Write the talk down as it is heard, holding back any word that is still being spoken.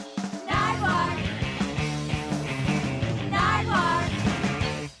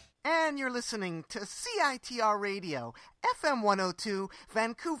you're listening to CITR Radio, FM 102,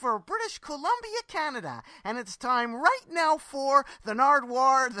 Vancouver, British Columbia, Canada. And it's time right now for the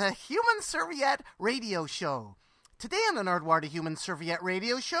Nardwuar, the Human Serviette Radio Show. Today on the Nardwuar, the Human Serviette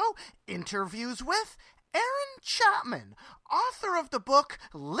Radio Show, interviews with Aaron Chapman, author of the book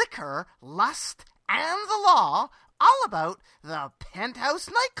Liquor, Lust, and the Law, all about the Penthouse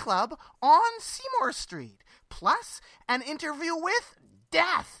nightclub on Seymour Street. Plus, an interview with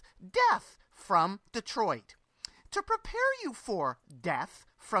Death from Detroit. To prepare you for Death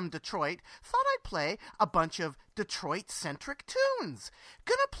from Detroit, thought I'd play a bunch of Detroit-centric tunes.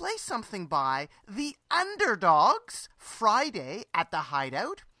 Gonna play something by The Underdogs, Friday at the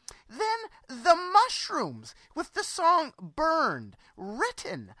Hideout. Then The Mushrooms with the song Burned,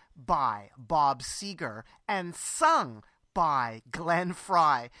 written by Bob Seger and sung by Glenn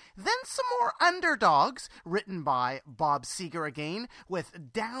Frey. Then some more Underdogs, written by Bob Seger again,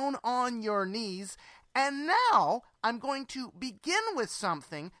 with Down on Your Knees. And now I'm going to begin with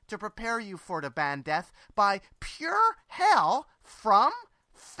something to prepare you for the band Death by Pure Hell from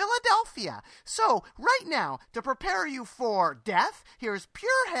Philadelphia. So, right now, to prepare you for Death, here's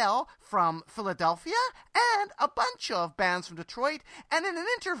Pure Hell from Philadelphia and a bunch of bands from Detroit, and in an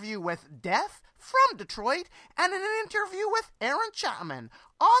interview with Death from Detroit, and in an interview with Aaron Chapman,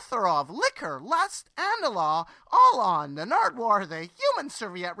 author of Liquor, Lust, and the Law, all on the Nardwuar, the Human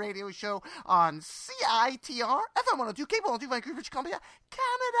Serviette Radio Show on CITR, FM 102, Cable 102, Vancouver, British Columbia,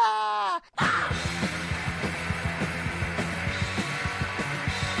 Canada.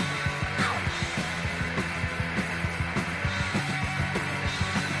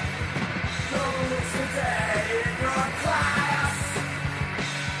 Today in your class,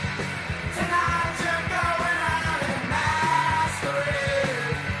 tonight you're going out in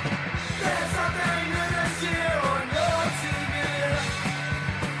masquerade. There's something new this year on your TV.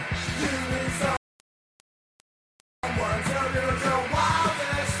 You need someone to build your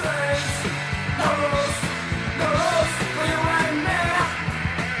wildest dreams. No rules for you and me.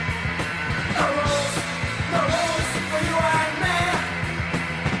 No rules for you and me.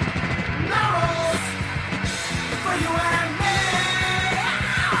 No rules for you and me.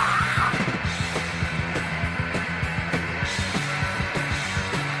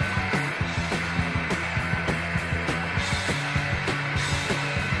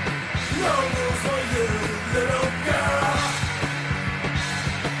 No rules for you, little girl.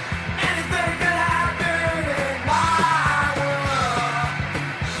 Anything can happen in my world.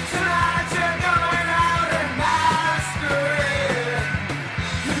 Tonight you're going out in masquerade.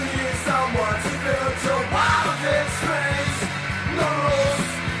 You need someone to build your wildest dreams. No rules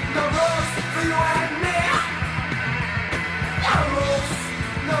for you and me. No rules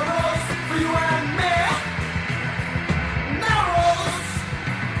for you and me. No rules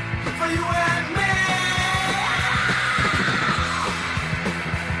for you and me.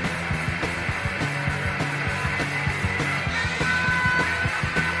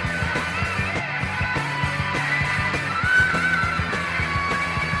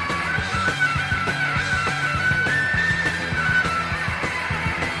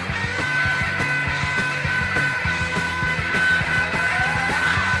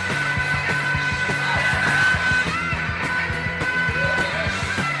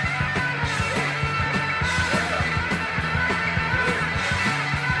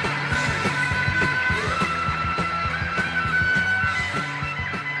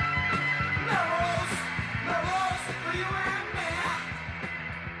 No rules for you and me.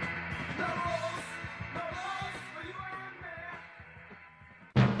 No rules for you and me.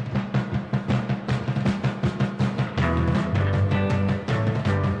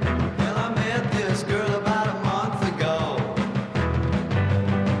 Well, I met this girl about a month ago.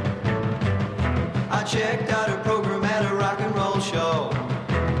 I checked out her program at a rock and roll show.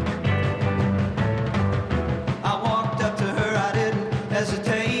 I walked up to her, I didn't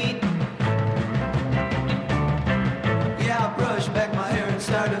hesitate. Yeah, I brushed back my hair and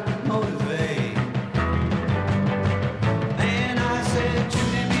started to motivate. And I said,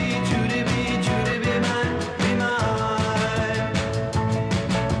 Judy be mine, be mine,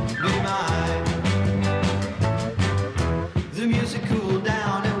 be mine. The music cooled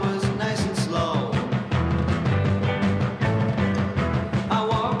down, it was nice and slow. I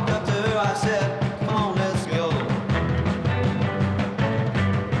walked up to her, I said, come on, let's go.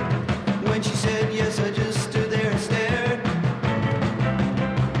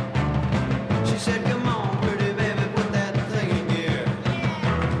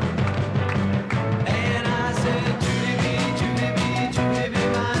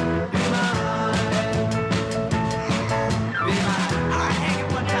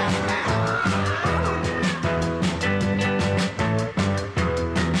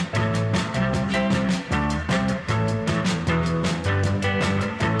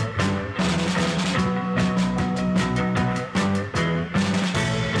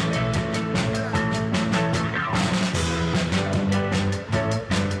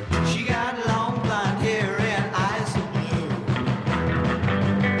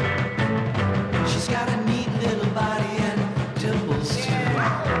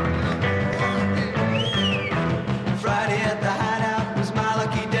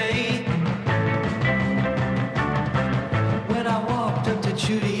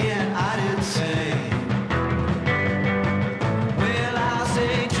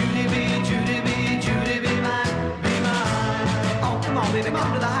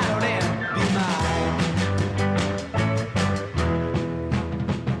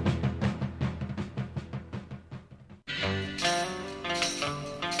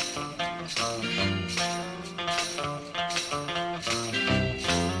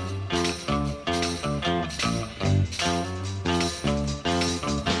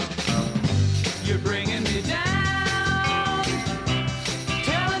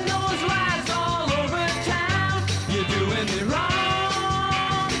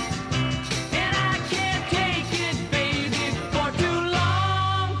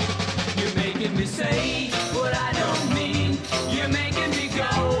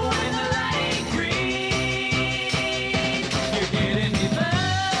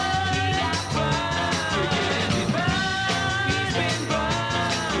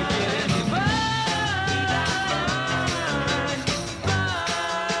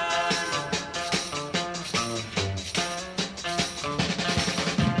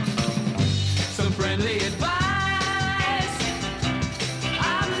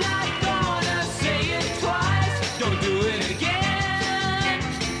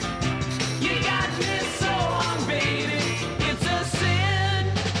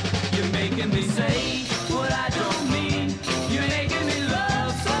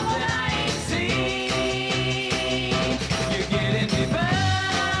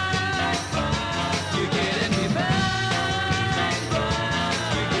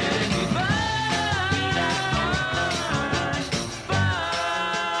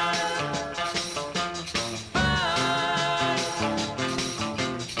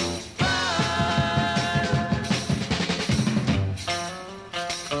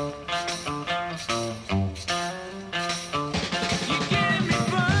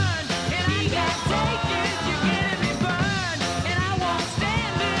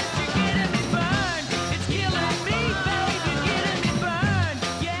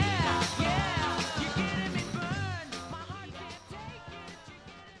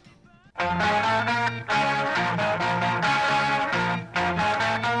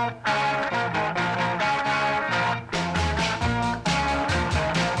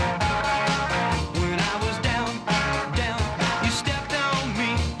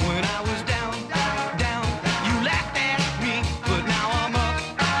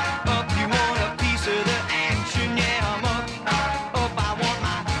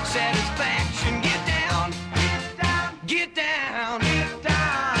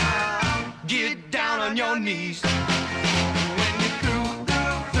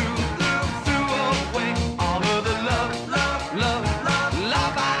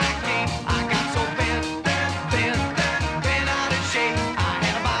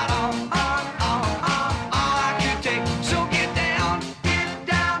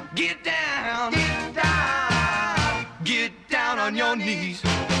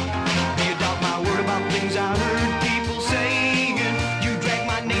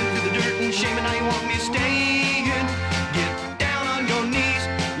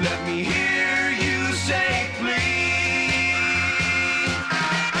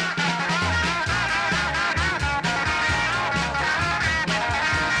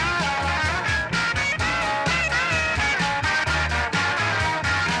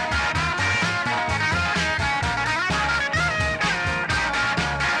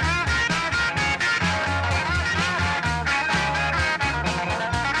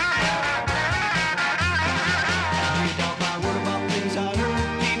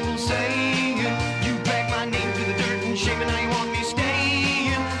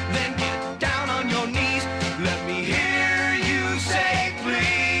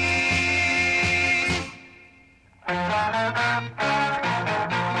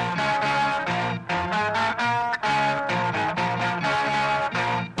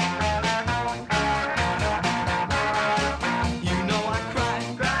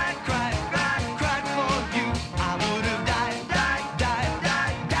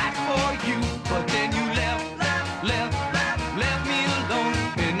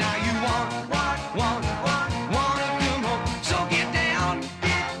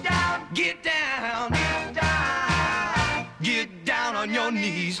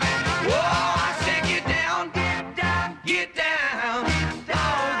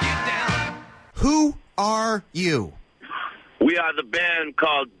 You? We are the band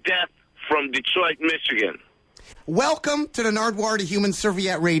called Death from Detroit, Michigan. Welcome to the Nardwuar, the Human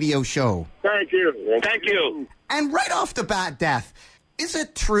Serviette radio show. Thank you. Thank you. And right off the bat, Death, is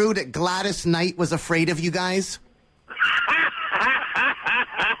it true that Gladys Knight was afraid of you guys?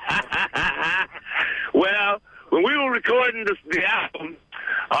 Well, when we were recording the album,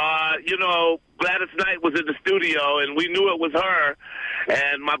 Gladys Knight was in the studio, and we knew it was her.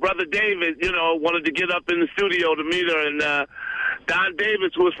 And my brother David, wanted to get up in the studio to meet her. And Don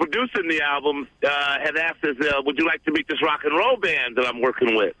Davis, who was producing the album, had asked us, would you like to meet this rock and roll band that I'm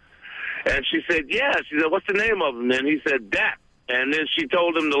working with? And she said, yeah. She said, what's the name of them? And he said, Death. And then she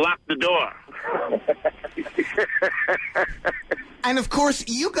told him to lock the door. And, of course,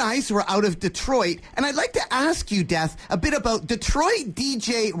 you guys were out of Detroit. And I'd like to ask you, Death, a bit about Detroit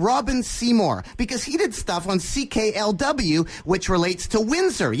DJ Robin Seymour, because he did stuff on CKLW, which relates to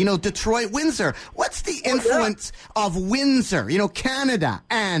Windsor, Detroit, Windsor. What's the influence of Windsor, Canada,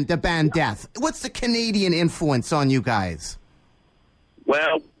 and the band Death? What's the Canadian influence on you guys?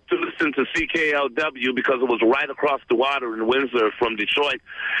 Well, to listen to CKLW because it was right across the water in Windsor from Detroit.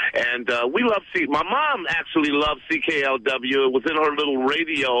 And we love my mom actually loved CKLW. It was in her little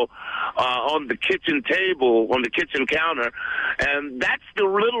radio on the kitchen table, on the kitchen counter. And that's the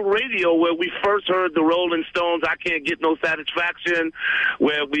little radio where we first heard the Rolling Stones, I Can't Get No Satisfaction,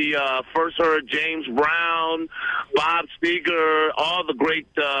 where we first heard James Brown, Bob Seger, all the great,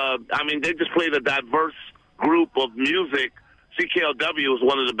 they just played a diverse group of music. CKLW was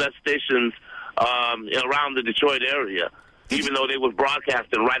one of the best stations around the Detroit area, even though they was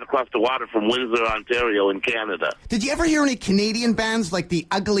broadcasting right across the water from Windsor, Ontario in Canada. Did you ever hear any Canadian bands like the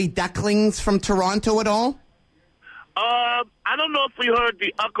Ugly Ducklings from Toronto at all? I don't know if we heard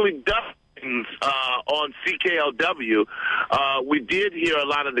the Ugly Ducklings on CKLW. We did hear a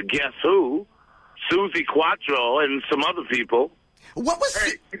lot of the Guess Who, Susie Quattro, and some other people. What was...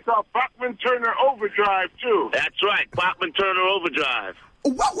 Hey, you saw Bachman Turner Overdrive, too. That's right, Bachman Turner Overdrive.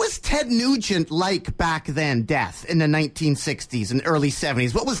 What was Ted Nugent like back then, Death, in the 1960s and early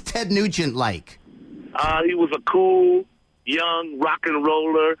 70s? What was Ted Nugent like? He was a cool, young rock and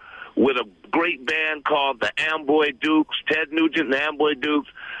roller with a great band called the Amboy Dukes. Ted Nugent and the Amboy Dukes.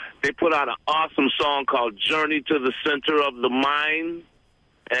 They put out an awesome song called Journey to the Center of the Mind,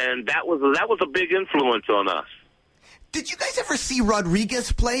 and that was a big influence on us. Did you guys ever see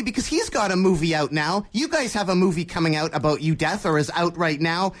Rodriguez play? Because he's got a movie out now. You guys have a movie coming out about you, Death, or is out right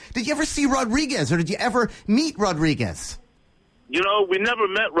now. Did you ever see Rodriguez, or did you ever meet Rodriguez? You know, we never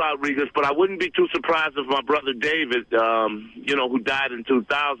met Rodriguez, but I wouldn't be too surprised if my brother David, who died in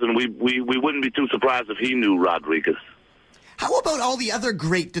 2000, we wouldn't be too surprised if he knew Rodriguez. How about all the other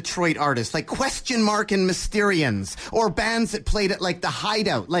great Detroit artists, like Question Mark and Mysterians, or bands that played it like The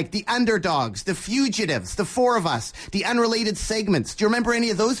Hideout, like The Underdogs, The Fugitives, The Four of Us, The Unrelated Segments? Do you remember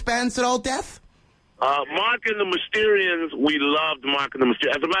any of those bands at all, Death? Mark and the Mysterians, we loved Mark and the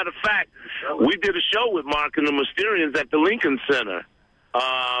Mysterians. As a matter of fact, we did a show with Mark and the Mysterians at the Lincoln Center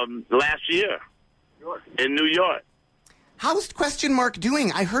last year in New York. How's Question Mark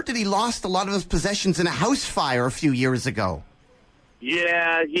doing? I heard that he lost a lot of his possessions in a house fire a few years ago.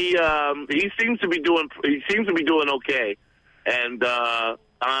 Yeah, he seems to be doing okay, and the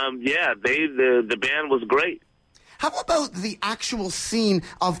band was great. How about the actual scene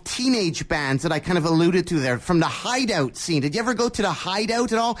of teenage bands that I kind of alluded to there, from the Hideout scene? Did you ever go to the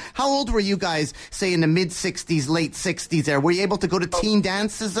Hideout at all? How old were you guys, say in the mid-'60s, late '60s there? Were you able to go to teen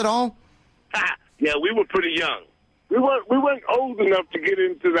dances at all? Yeah, we were pretty young. We weren't old enough to get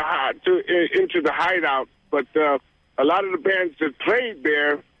into the Hideout, but a lot of the bands that played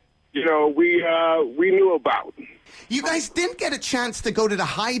there, we knew about. You guys didn't get a chance to go to the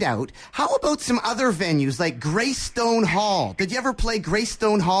Hideout. How about some other venues like Greystone Hall? Did you ever play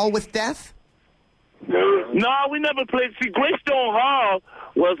Greystone Hall with Death? No, we never played. See, Greystone Hall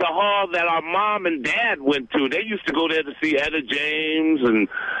was a hall that our mom and dad went to. They used to go there to see Etta James and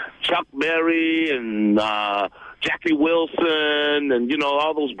Chuck Berry and Jackie Wilson and,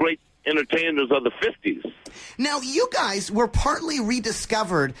 all those great entertainers of the 50s. Now, you guys were partly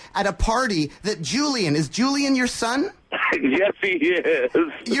rediscovered at a party that Julian, is Julian your son? Yes, he is.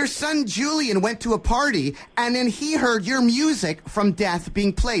 Your son Julian went to a party, and then he heard your music from Death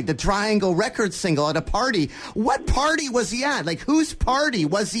being played, the Triangle Records single at a party. What party was he at? Like, whose party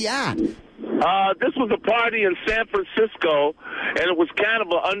was he at? This was a party in San Francisco, and it was kind of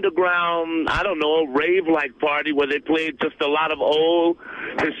an underground, rave-like party where they played just a lot of old,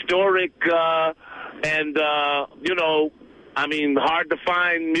 historic,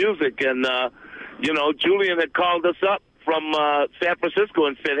 hard-to-find music. And, Julian had called us up from San Francisco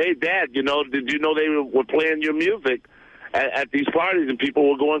and said, hey, Dad, did you know they were playing your music at these parties, and people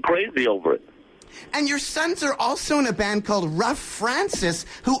were going crazy over it? And your sons are also in a band called Rough Francis,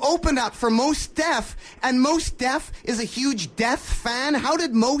 who opened up for Mos Def, and Mos Def is a huge Death fan. How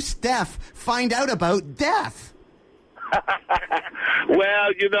did Mos Def find out about Death?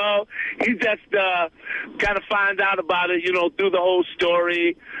 Well, he just kind of finds out about it, through the whole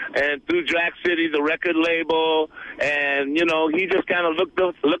story and through Drag City, the record label, and, he just kind of looked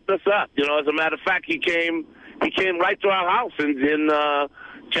us up. As a matter of fact, he came right to our house in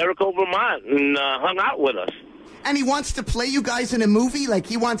Jericho, Vermont, and hung out with us. And he wants to play you guys in a movie? Like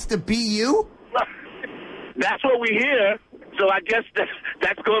he wants to be you? That's what we hear. So I guess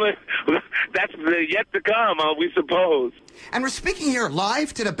that's yet to come, we suppose. And we're speaking here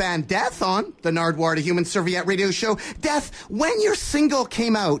live to the band Death on the Nardwuar, the Human Serviette radio show. Death, when your single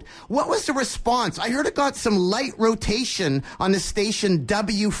came out, what was the response? I heard it got some light rotation on the station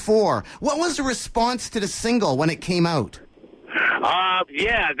W4. What was the response to the single when it came out?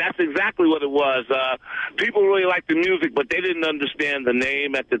 Yeah, that's exactly what it was. People really liked the music, but they didn't understand the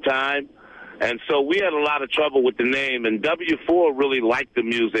name at the time. And so we had a lot of trouble with the name, and W4 really liked the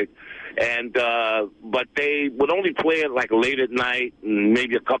music, and but they would only play it like late at night and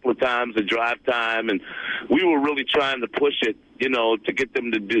maybe a couple of times at drive time, and we were really trying to push it, to get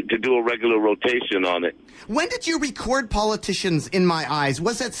them to do a regular rotation on it. When did you record Politicians in My Eyes?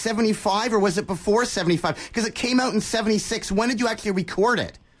 Was that 75 or was it before 75? Because it came out in 76. When did you actually record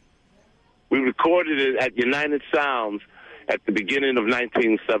it? We recorded it at United Sounds at the beginning of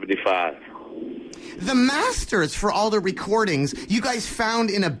 1975. The masters for all the recordings, you guys found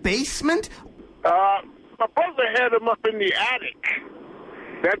in a basement? My brother had them up in the attic.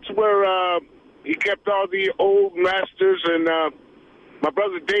 That's where he kept all the old masters, and my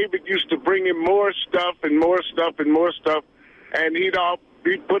brother David used to bring in more stuff and more stuff and more stuff, and he'd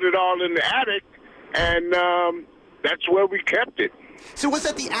put it all in the attic, and that's where we kept it. So was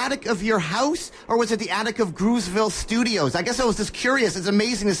that the attic of your house, or was it the attic of Groovesville Studios? I guess I was just curious. It's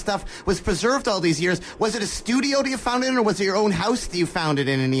amazing this stuff was preserved all these years. Was it a studio that you found it in, or was it your own house that you found it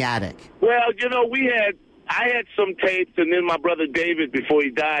in the attic? Well, I had some tapes, and then my brother David, before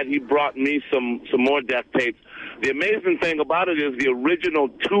he died, he brought me some more Death tapes. The amazing thing about it is the original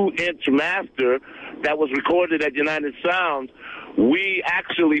 2-inch master that was recorded at United Sound, we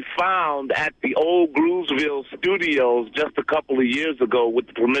actually found at the old Groovesville studios just a couple of years ago with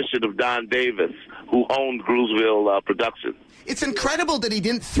the permission of Don Davis, who owned Groovesville Productions. It's incredible that he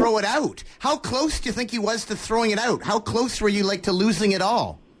didn't throw it out. How close do you think he was to throwing it out? How close were you to losing it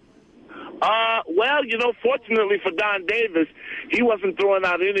all? Well, fortunately for Don Davis, he wasn't throwing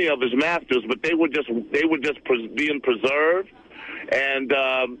out any of his masters, but they were just being preserved. And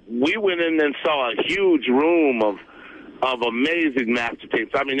we went in and saw a huge room of amazing master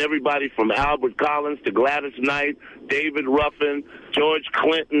tapes. I mean, everybody from Albert Collins to Gladys Knight, David Ruffin, George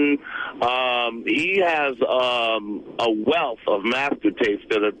Clinton. He has a wealth of master tapes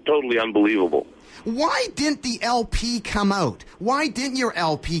that are totally unbelievable. Why didn't the LP come out? Why didn't your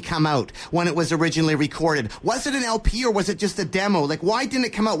LP come out when it was originally recorded? Was it an LP or was it just a demo? Why didn't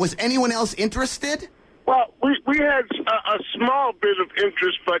it come out? Was anyone else interested? Well, we had a small bit of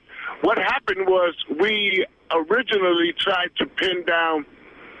interest, but what happened was we originally tried to pin down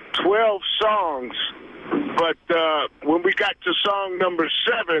 12 songs, but when we got to song number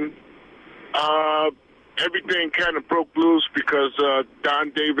 7, everything kind of broke loose because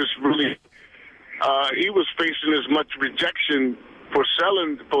Don Davis really, he was facing as much rejection for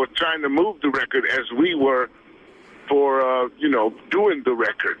trying to move the record as we were for, doing the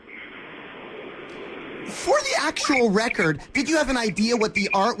record. For the actual record, did you have an idea what the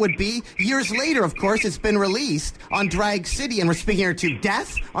art would be? Years later, of course, it's been released on Drag City, and we're speaking here to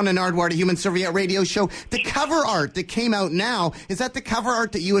Death on the Nardwuar, the Human Serviette radio show. The cover art that came out now, is that the cover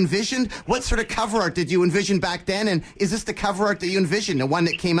art that you envisioned? What sort of cover art did you envision back then, and is this the cover art that you envisioned, the one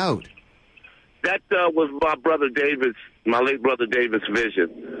that came out? That was my late brother David's vision,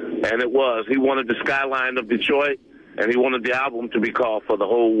 and it was. He wanted the skyline of Detroit, and he wanted the album to be called For the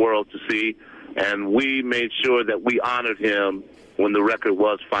Whole World to See. And we made sure that we honored him when the record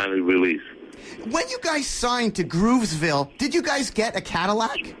was finally released. When you guys signed to Groovesville, did you guys get a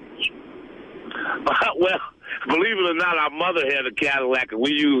Cadillac? Well, believe it or not, our mother had a Cadillac, and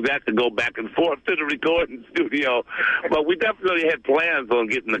we used that to go back and forth to the recording studio. But we definitely had plans on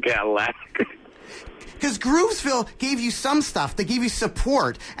getting a Cadillac. Because Groovesville gave you some stuff. They gave you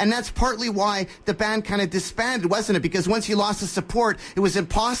support, and that's partly why the band kind of disbanded, wasn't it? Because once you lost the support, it was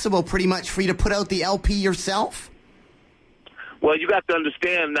impossible pretty much for you to put out the LP yourself? Well, you got to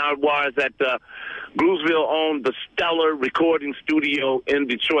understand, Nardwuar, is that Groovesville owned the stellar recording studio in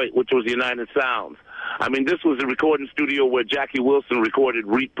Detroit, which was United Sounds. I mean, this was the recording studio where Jackie Wilson recorded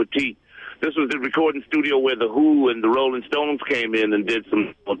Reet Petite. This was the recording studio where The Who and the Rolling Stones came in and did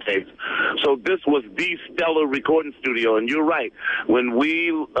some tapes. So this was the stellar recording studio. And you're right. When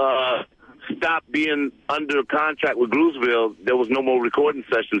we stopped being under contract with Groovesville, there was no more recording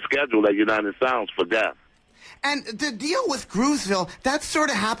sessions scheduled at United Sounds for Death. And the deal with Groovesville, that sort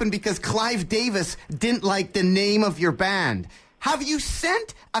of happened because Clive Davis didn't like the name of your band. Have you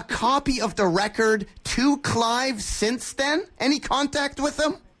sent a copy of the record to Clive since then? Any contact with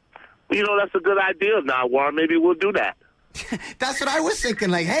him? That's a good idea, Nardwuar. Maybe we'll do that. That's what I was thinking.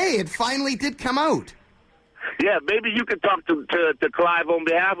 Hey, it finally did come out. Yeah, maybe you could talk to Clive on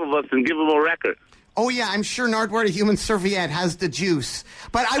behalf of us and give him a record. Oh, yeah, I'm sure Nardwuar, the Human Serviette, has the juice.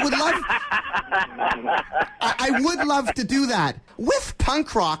 But I would love... I would love to do that. With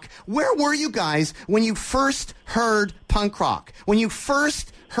punk rock, where were you guys when you first heard punk rock? When you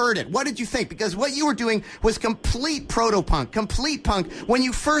first heard it, what did you think? Because what you were doing was complete proto-punk, complete punk. When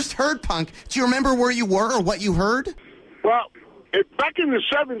you first heard punk, do you remember where you were or what you heard? Well, back in the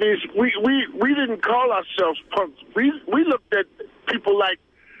 70s, we didn't call ourselves punks. We looked at people like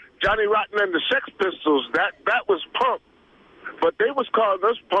Johnny Rotten and the Sex Pistols. That was punk. But they was calling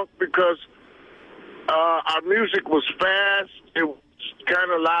us punk because our music was fast, it was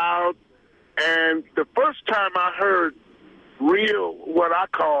kind of loud, and the first time I heard real, what I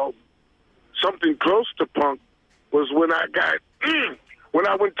call something close to punk, was when I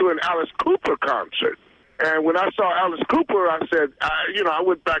went to an Alice Cooper concert. And when I saw Alice Cooper, I said, I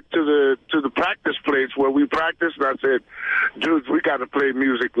went back to the practice place where we practiced, and I said, dudes, we got to play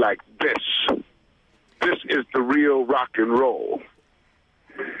music like this. This is the real rock and roll.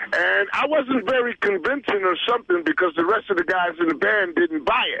 And I wasn't very convincing or something because the rest of the guys in the band didn't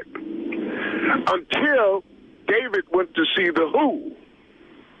buy it. Until David went to see The Who.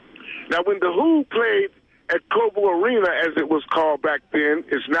 Now, when The Who played at Cobo Arena, as it was called back then,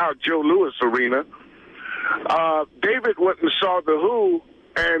 it's now Joe Louis Arena, David went and saw The Who,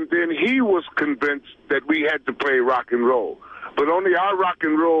 and then he was convinced that we had to play rock and roll. But only our rock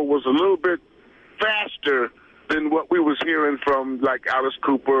and roll was a little bit faster than what we was hearing from, like, Alice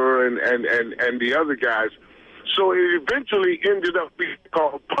Cooper and the other guys. So it eventually ended up being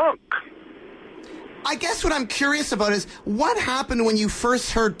called punk. I guess what I'm curious about is what happened when you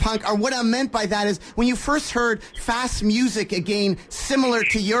first heard punk, or what I meant by that is when you first heard fast music again, similar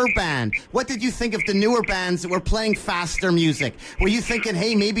to your band. What did you think of the newer bands that were playing faster music? Were you thinking,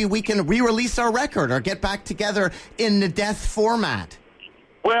 hey, maybe we can re-release our record or get back together in the Death format?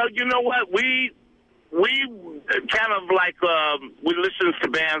 Well, you know what? We kind of like, we listened to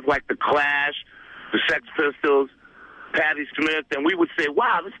bands like The Clash, the Sex Pistols, Patti Smith, and we would say,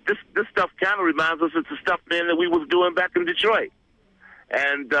 wow, this stuff kind of reminds us of the stuff, man, that we was doing back in Detroit.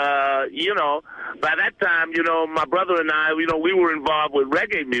 And, you know, by that time, you know, my brother and I, you know, we were involved with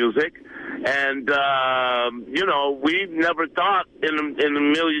reggae music. And, you know, we never thought in a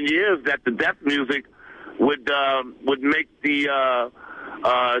million years that the death music would make the,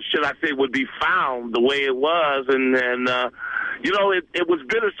 should I say, would be found the way it was. And you know, it was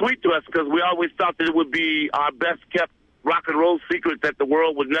bittersweet to us because we always thought that it would be our best-kept rock and roll secret that the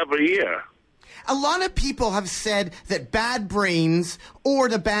world would never hear. A lot of people have said that Bad Brains or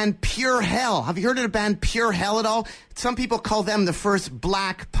the band Pure Hell. Have you heard of the band Pure Hell at all? Some people call them the first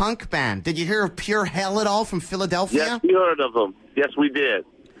black punk band. Did you hear of Pure Hell at all from Philadelphia? Yes, we heard of them. Yes, we did.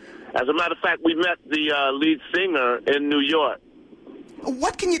 As a matter of fact, we met the lead singer in New York.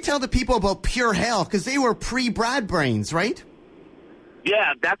 What can you tell the people about Pure Hell? Because they were pre-Bad Brains, right?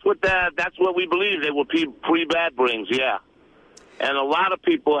 Yeah, that's what we believe. They were pre-Bad Brains, yeah. And a lot of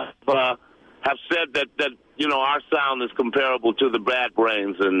people have said that you know, our sound is comparable to the Bad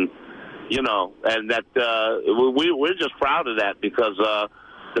Brains, and you know, and that we're just proud of that because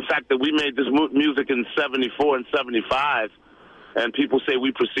the fact that we made this music in '74 and '75, and people say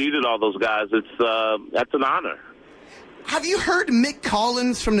we preceded all those guys. That's an honor. Have you heard Mick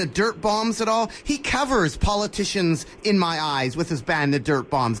Collins from the Dirt Bombs at all? He covers Politicians in My Eyes with his band, the Dirt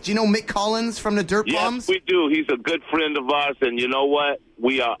Bombs. Do you know Mick Collins from the Dirt Bombs? Yes, we do. He's a good friend of ours, and you know what?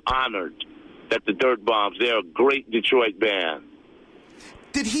 We are honored that the Dirt Bombs, they're a great Detroit band.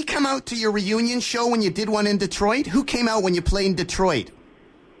 Did he come out to your reunion show when you did one in Detroit? Who came out when you played in Detroit?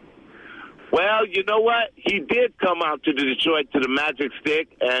 Well, you know what? He did come out to Detroit to the Magic Stick,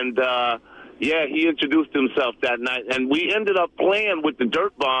 and yeah, he introduced himself that night, and we ended up playing with the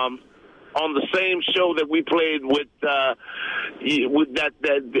Dirt Bombs on the same show that we played with that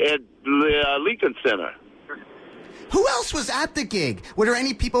at the Lincoln Center. Who else was at the gig? Were there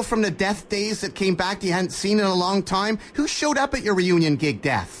any people from the Death days that came back that you hadn't seen in a long time? Who showed up at your reunion gig,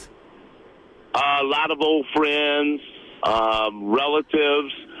 Death? A lot of old friends,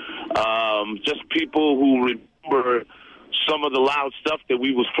 relatives, just people who remember some of the loud stuff that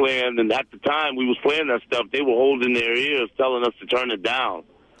we was playing, and at the time we was playing that stuff, they were holding their ears, telling us to turn it down.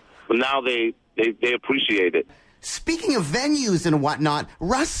 But now they appreciate it. Speaking of venues and whatnot,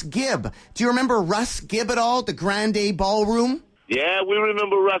 Russ Gibb. Do you remember Russ Gibb at all, the Grande Ballroom? Yeah, we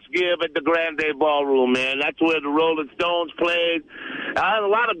remember Russ Gibb at the Grande Ballroom, man. That's where the Rolling Stones played. A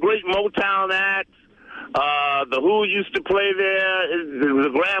lot of great Motown acts. The Who used to play there. The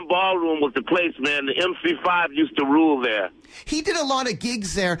Grand Ballroom was the place, man. The MC5 used to rule there. He did a lot of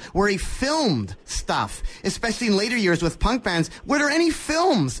gigs there where he filmed stuff, especially in later years with punk bands. Were there any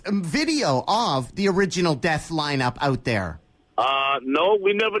films, video of the original Death lineup out there? No,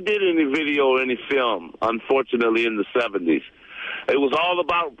 we never did any video or any film, unfortunately, in the 70s. It was all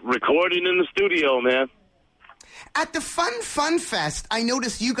about recording in the studio, man. At the Fun Fest, I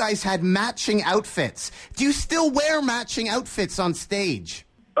noticed you guys had matching outfits. Do you still wear matching outfits on stage?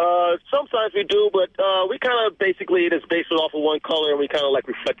 Sometimes we do, but we kind of basically just base it off of one color, and we kind of like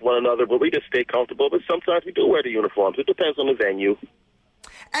reflect one another, but we just stay comfortable. But sometimes we do wear the uniforms. It depends on the venue.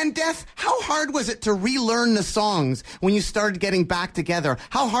 And Death, how hard was it to relearn the songs when you started getting back together?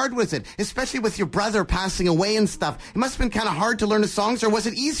 How hard was it, especially with your brother passing away and stuff? It must have been kind of hard to learn the songs, or was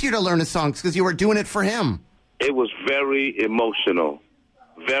it easier to learn the songs because you were doing it for him? It was very emotional,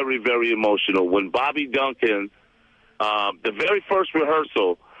 very, very emotional. When Bobby Duncan, the very first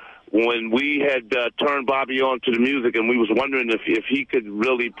rehearsal, when we had turned Bobby on to the music, and we was wondering if he could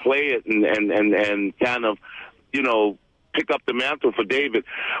really play it and kind of, you know, pick up the mantle for David.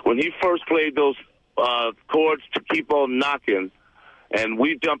 When he first played those chords to Keep On Knocking, and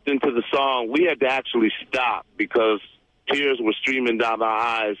we jumped into the song, we had to actually stop because tears were streaming down our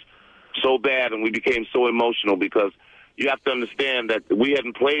eyes so bad, and we became so emotional because you have to understand that we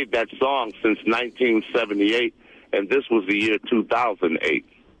hadn't played that song since 1978, and this was the year 2008.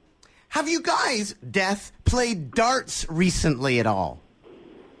 Have you guys, Death, played darts recently at all?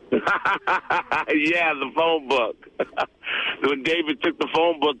 Yeah, the phone book. When David took the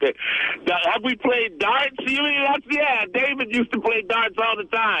phone book. Have we played darts? You mean yeah, David used to play darts all the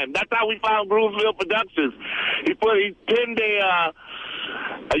time. That's how we found Groovesville Productions. He pinned a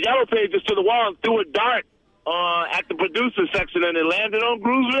yellow pages to the wall and threw a dart at the producer section, and it landed on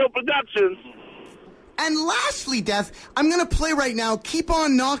Groovesville Productions. And lastly, Death, I'm going to play right now Keep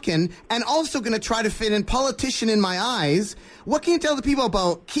On Knockin', and also going to try to fit in Politician in My Eyes. What can you tell the people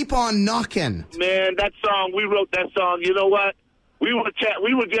about Keep On Knockin'? Man, that song, we wrote that song, you know what? We were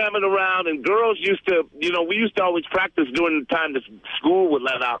jamming around, and girls used to, we used to always practice during the time that school would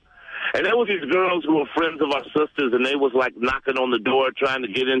let out. And there was these girls who were friends of our sisters, and they was like knocking on the door trying to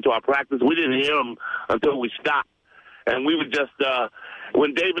get into our practice. We didn't hear them until we stopped. And we would just,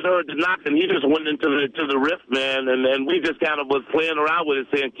 when David heard the knocking, he just went into the riff, man, and we just kind of was playing around with it,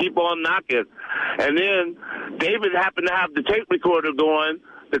 saying, keep on knocking. And then David happened to have the tape recorder going,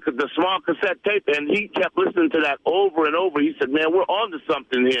 the small cassette tape, and he kept listening to that over and over. He said, man, we're on to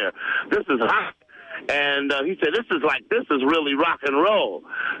something here. This is hot. And he said, this is really rock and roll.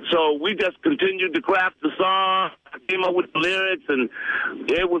 So we just continued to craft the song, came up with the lyrics, and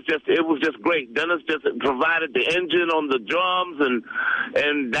it was just great. Dennis just provided the engine on the drums,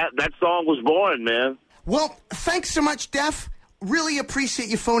 and that song was born, man. Well, thanks so much, Def. Really appreciate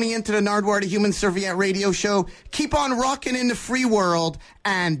you phoning into the Nardwuar, the Human Serviette radio show. Keep on rocking in the free world,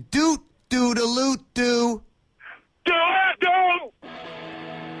 and doot-doot-a-loot-doo. Do it, do!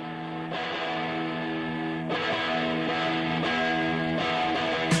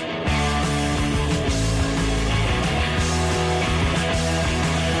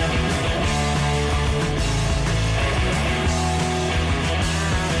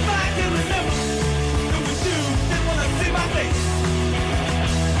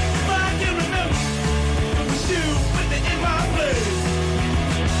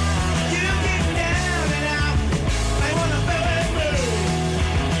 You get down and out. I wanna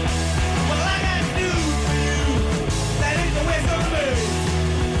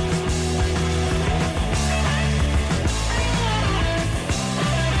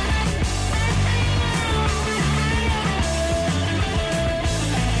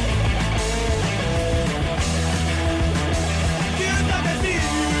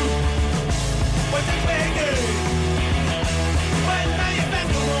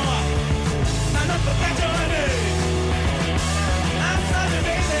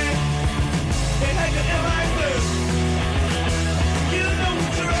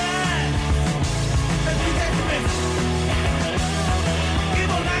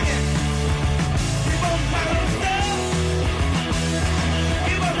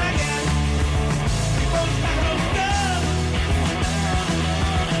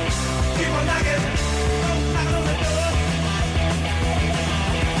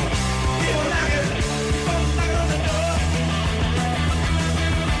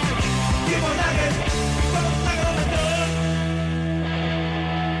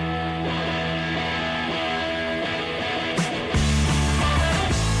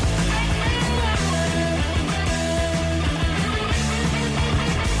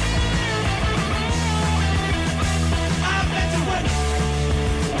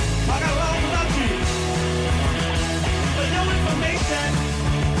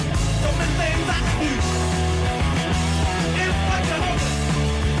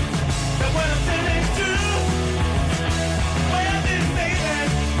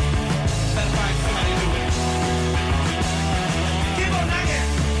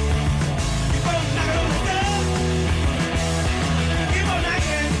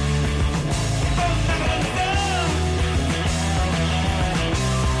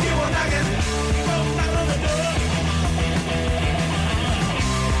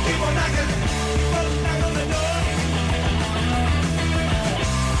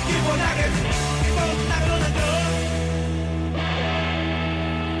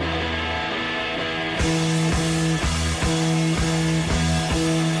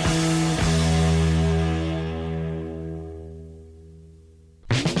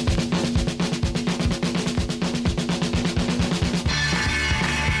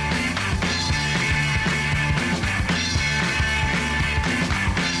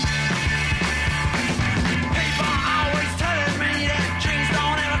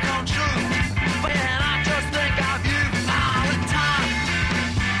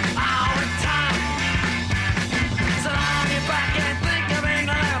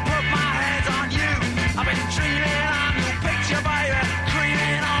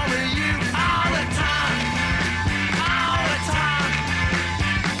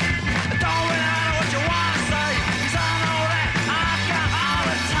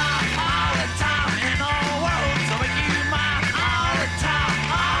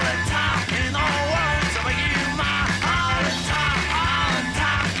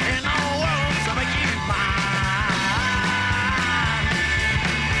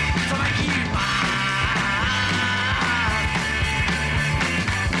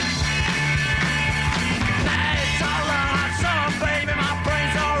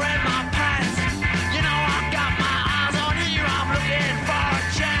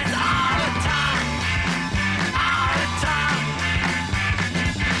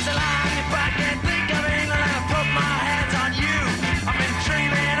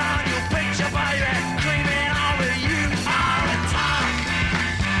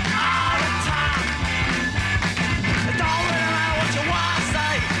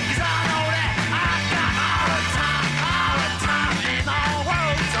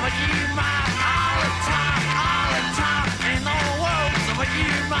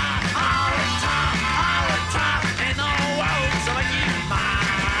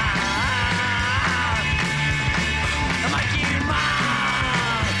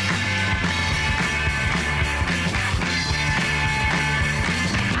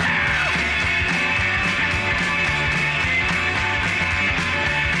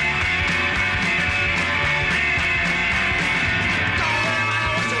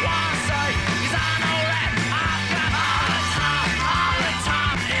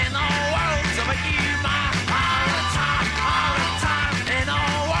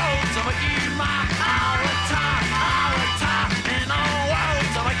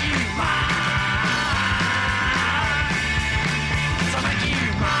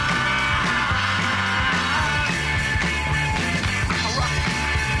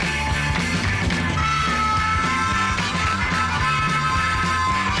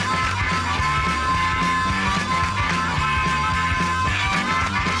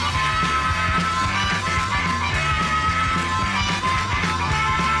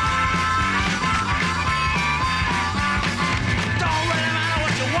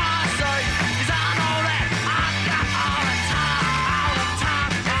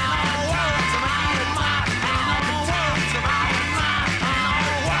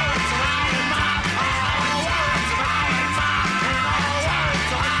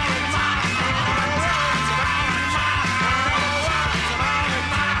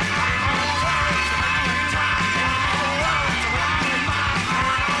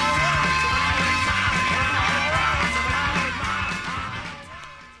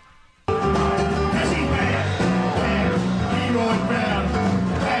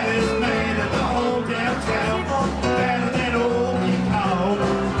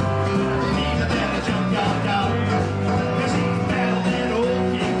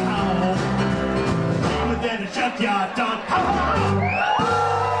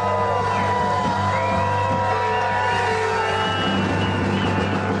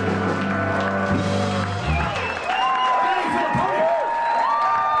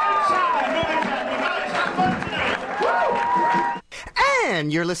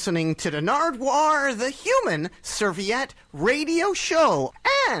And you're listening to the Nardwuar, the Human Serviette Radio Show.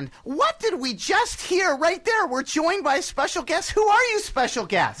 And what did we just hear right there? We're joined by a special guest. Who are you, special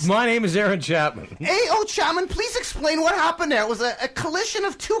guest? My name is Aaron Chapman. A.O. Chapman, please explain what happened there. It was a collision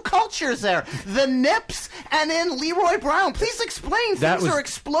of two cultures there. The Nips and then Leroy Brown. Please explain. Things are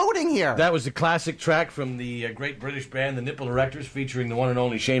exploding here. That was a classic track from the great British band, the Nipple Erectors, featuring the one and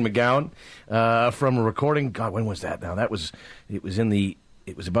only Shane MacGowan, from a recording. God, when was that now?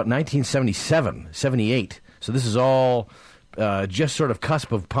 It was about 1977, 78. So this is all just sort of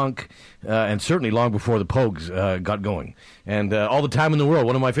cusp of punk, and certainly long before the Pogues got going. And All the Time in the World,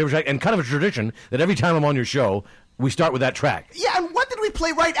 one of my favorite tracks, and kind of a tradition that every time I'm on your show, we start with that track. Yeah, and what did we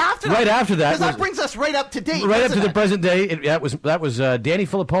play right after that? Right after that. Because that brings us right up to date. Right up to the present day. That was Danny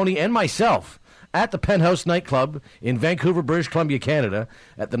Filipponi and myself at the Penthouse nightclub in Vancouver, British Columbia, Canada,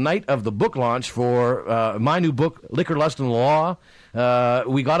 at the night of the book launch for my new book, Liquor, Lust, and Law.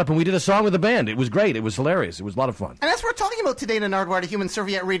 We got up and we did a song with the band. It was great. It was hilarious. It was a lot of fun. And that's what we're talking about today in the Nardwuar, the Human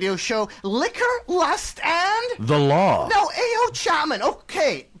Serviette Radio Show. Liquor, Lust, and... the Law. No, A.O. Chapman.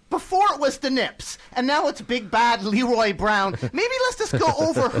 Okay, before it was the Nips, and now it's Big Bad Leroy Brown. Maybe let's just go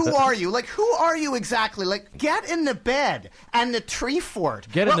over who are you. Like, who are you exactly? Like, Get in the Bed and the Tree Fort.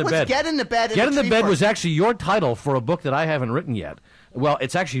 Get in the Bed. Get in the Bed and Get in the Bed Fort? was actually your title for a book that I haven't written yet. Well,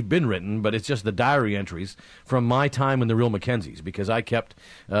 it's actually been written, but it's just the diary entries from my time in the Real Mackenzies, because I kept,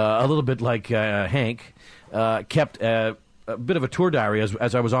 a little bit like Hank, kept a bit of a tour diary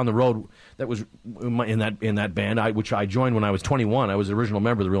as I was on the road. That was in that band, which I joined when I was 21. I was the original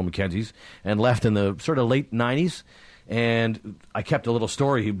member of the Real Mackenzies and left in the sort of late 90s. And I kept a little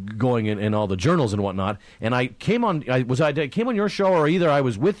story going in all the journals and whatnot. And I came on your show, or either I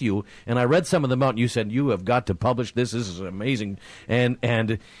was with you, and I read some of them out, and you said, you have got to publish this. This is amazing.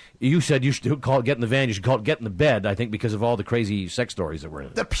 And you said you should call it Get in the Van. You should call it Get in the Bed, I think, because of all the crazy sex stories that were in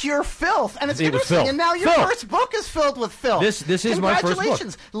it. The pure filth. And it's It was interesting. filth. And now your Filth. first book is filled with filth. This is my first book.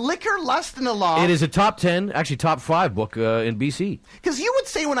 Congratulations. Liquor, Lust, and the Law. It is a top 10, actually top 5 book in BC. Because you would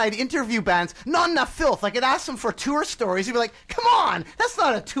say when I'd interview bands, not enough filth. Like, I'd ask them for tour stories. You'd be like, come on, that's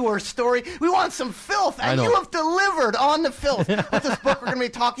not a tour story. We want some filth. And you have delivered on the filth with this book we're going to be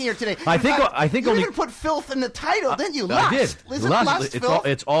talking here today. I think you only even put filth in the title, didn't you? Lust. I did. Is it Lust, filth?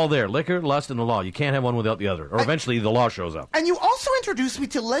 It's all there. Liquor, Lust, and the Law. You can't have one without the other. Or eventually the law shows up. And you also introduced me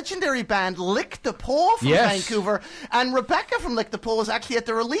to legendary band Lick the Pole from Yes. Vancouver. And Rebecca from Lick the Pole was actually at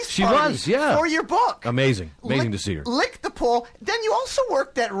the release She party was, yeah. for your book. Amazing to see her. Lick the Pole. Then you also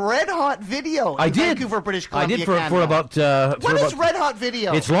worked at Red Hot Video in Vancouver, British Columbia, I did for Canada. about... What is Red Hot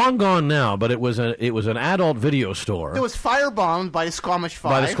Video? It's long gone now, but it was an adult video store. It was firebombed by the Squamish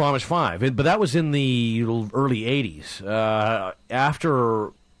Five. By the Squamish Five. But that was in the early 80s.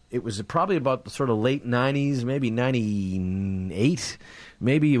 After... It was probably about the sort of late 90s, maybe 98.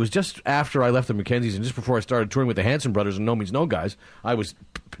 Maybe it was just after I left the Mackenzies and just before I started touring with the Hanson Brothers and No Means No guys. I was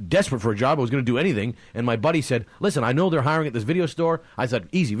desperate for a job. I was going to do anything. And my buddy said, listen, I know they're hiring at this video store. I said,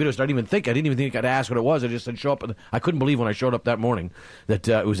 easy, video store. I didn't even think I'd ask what it was. I just said, show up. I couldn't believe when I showed up that morning that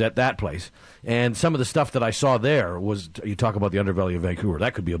it was at that place. And some of the stuff that I saw there was, you talk about the underbelly of Vancouver.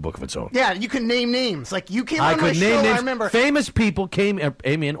 That could be a book of its own. Yeah, you can name names. Like, you came I on could my name show, names. I remember. Famous people came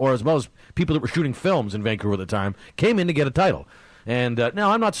in, or as well as people that were shooting films in Vancouver at the time, came in to get a title. And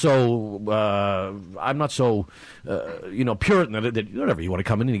now I'm not so Puritan that whatever you want to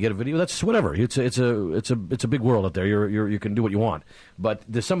come in and you get a video. That's whatever. It's a big world out there. You can do what you want. But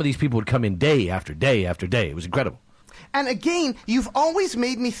some of these people would come in day after day after day. It was incredible. And again, you've always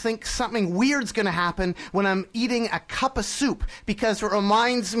made me think something weird's going to happen when I'm eating a cup of soup, because it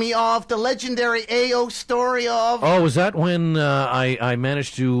reminds me of the legendary A.O. story of... Oh, was that when I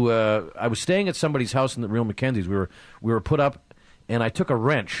managed to... I was staying at somebody's house in the Real Mackenzies. We were put up, and I took a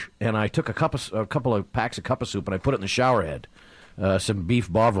wrench, and I took a couple of packs of cup of soup, and I put it in the shower head, some beef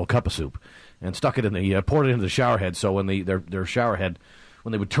Bovril cup of soup, and stuck it in poured it into the shower head, so when their shower head...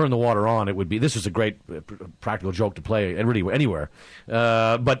 When they would turn the water on, it would be... This is a great practical joke to play, and really anywhere.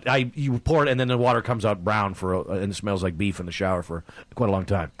 But you pour it, and then the water comes out brown and it smells like beef in the shower for quite a long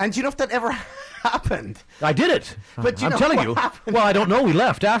time. And do you know if that ever happened? I did it. But I'm telling you. Happened? Well, I don't know. We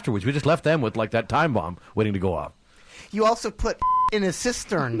left afterwards. We just left them with like that time bomb waiting to go off. You also put in a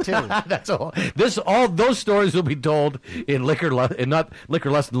cistern too. That's all. All those stories will be told in not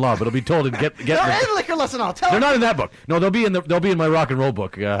Liquor Less Than Law, but it'll be told in Get. They're in Liquor Less Than Law. They're not in that book. No, they'll be in my rock and roll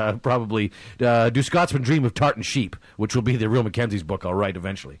book. Probably. Do Scotsmen Dream of Tartan Sheep, which will be the Real Mackenzie's book I'll write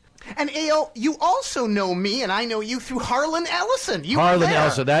eventually. And A.O., you also know me, and I know you through Harlan Ellison. Harlan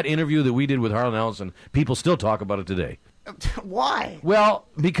Ellison, that interview that we did with Harlan Ellison, people still talk about it today. Why? Well,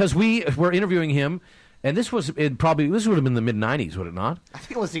 because we were interviewing him, and this would have been the mid-'90s, would it not? I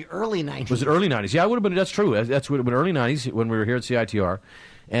think it was the early 90s. Was it early 90s? Yeah, it would have been. That's true. That's would have been early 90s when we were here at CITR.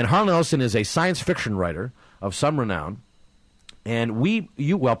 And Harlan Ellison is a science fiction writer of some renown. And we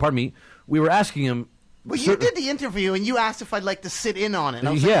were asking him. Well, you did the interview, and you asked if I'd like to sit in on it. And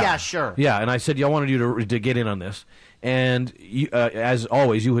I was like, yeah, sure. Yeah, and I said, I wanted you to get in on this. And you, as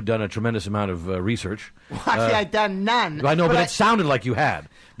always, you had done a tremendous amount of research. Well, actually, I'd done none. I know, but it sounded like you had,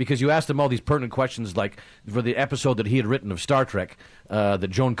 because you asked him all these pertinent questions, like for the episode that he had written of Star Trek that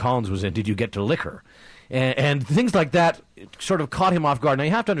Joan Collins was in, did you get to liquor? And things like that sort of caught him off guard. Now,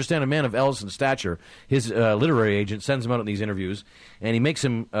 you have to understand, a man of Ellison's stature, his literary agent sends him out in these interviews, and he makes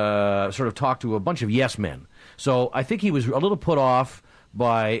him sort of talk to a bunch of yes men. So I think he was a little put off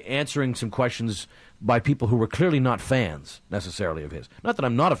by answering some questions by people who were clearly not fans, necessarily, of his. Not that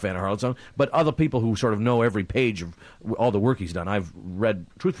I'm not a fan of Harlan, but other people who sort of know every page of all the work he's done. I've read,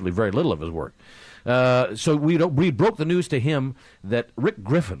 truthfully, very little of his work. So we broke the news to him that Rick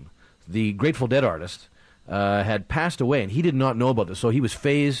Griffin, the Grateful Dead artist, had passed away, and he did not know about this, so he was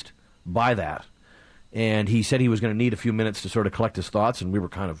fazed by that. And he said he was going to need a few minutes to sort of collect his thoughts, and we were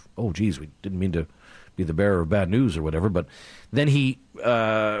kind of, oh, geez, we didn't mean to be the bearer of bad news or whatever. But then we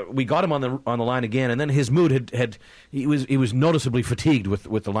got him on the line again, and then his mood he was noticeably fatigued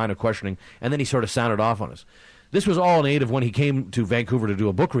with the line of questioning, and then he sort of sounded off on us. This was all in aid of when he came to Vancouver to do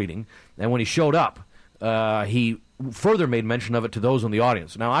a book reading, and when he showed up, he further made mention of it to those in the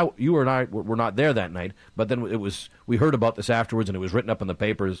audience. Now, you and I were not there that night, but then we heard about this afterwards, and it was written up in the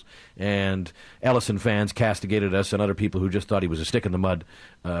papers, and Ellison fans castigated us, and other people who just thought he was a stick in the mud,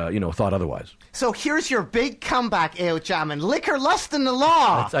 thought otherwise. So here's your big comeback, A.O. Chapman. Liquor Less Than the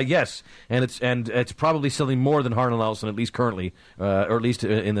Law. Yes, and it's probably selling more than Harlan Ellison, at least currently, or at least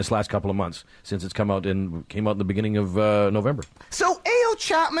in this last couple of months, since it's came out in the beginning of November. So, A.O.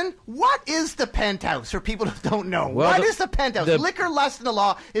 Chapman, what is The Penthouse, for people who don't know? Well, what is The Penthouse? Liquor Less Than the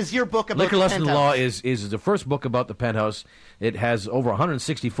Law is your book about Liquor the Less Penthouse. Than the Law is the first book about the Penthouse. It has over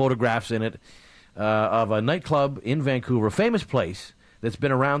 160 photographs in it of a nightclub in Vancouver, a famous place that's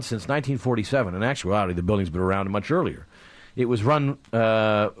been around since 1947. In actuality, the building's been around much earlier. It was run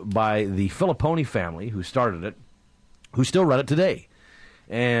by the Filipponi family who started it, who still run it today.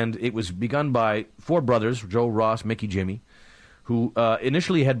 And it was begun by four brothers, Joe, Ross, Mickey, Jimmy, who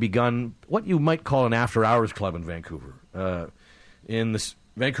initially had begun what you might call an after-hours club in Vancouver.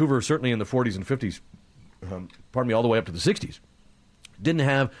 Vancouver, certainly in the 40s and 50s, all the way up to the 60s,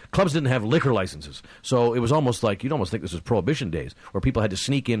 clubs didn't have liquor licenses. So it was almost like, you'd almost think this was Prohibition days, where people had to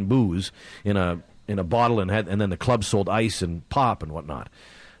sneak in booze in a bottle, and then the club sold ice and pop and whatnot.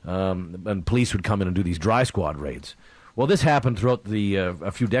 And police would come in and do these dry squad raids. Well, this happened throughout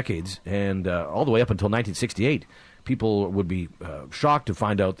a few decades, and all the way up until 1968. People would be shocked to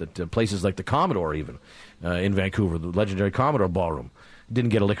find out that places like the Commodore, even in Vancouver, the legendary Commodore Ballroom, didn't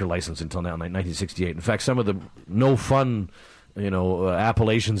get a liquor license until now, 1968. In fact, some of the no-fun,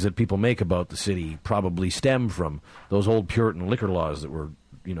 appellations that people make about the city probably stem from those old Puritan liquor laws that were,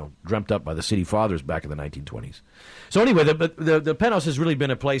 dreamt up by the city fathers back in the 1920s. So anyway, the Penthouse has really been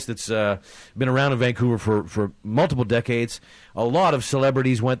a place that's been around in Vancouver for multiple decades. A lot of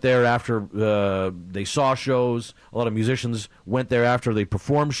celebrities went there after they saw shows. A lot of musicians went there after they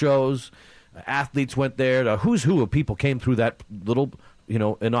performed shows. Athletes went there. The who's who of people came through that little,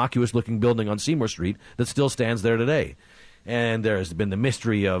 innocuous-looking building on Seymour Street that still stands there today. And there's been the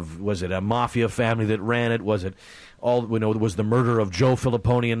mystery of, was it a mafia family that ran it? Was it was the murder of Joe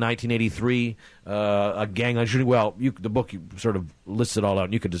Filipponi in 1983, a gang on shooting? Well, the book sort of lists it all out,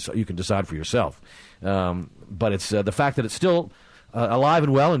 and you can decide for yourself. But it's the fact that it's still alive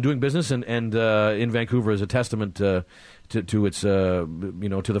and well and doing business, and in Vancouver is a testament to its to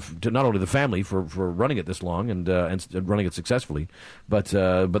not only the family for running it this long and running it successfully, but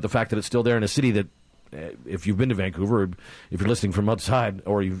the fact that it's still there in a city that, if you've been to Vancouver, if you're listening from outside,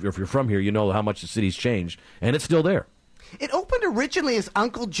 or if you're from here, you know how much the city's changed, and it's still there. It opened originally as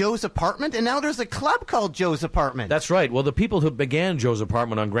Uncle Joe's Apartment, and now there's a club called Joe's Apartment. That's right. Well, the people who began Joe's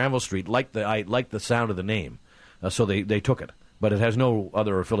Apartment on Granville Street liked the sound of the name, so they took it. but it has no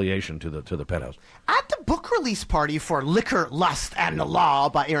other affiliation to the Penthouse. At the book release party for Liquor, Lust, and the Law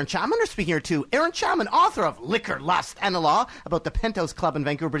by Aaron Chapman, we're speaking here to Aaron Chapman, author of Liquor, Lust, and the Law, about the Penthouse Club in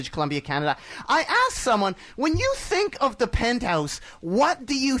Vancouver, British Columbia, Canada. I asked someone, when you think of the Penthouse, what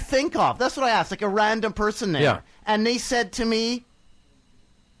do you think of? That's what I asked, like a random person there. Yeah. And they said to me,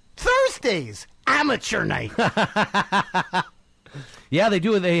 Thursdays, amateur night. Yeah, they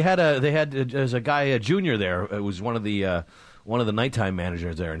do. They had there's a guy, a junior there, who was one of the nighttime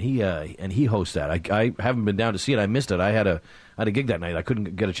managers there, and he hosts that. I haven't been down to see it. I missed it. I had a gig that night. I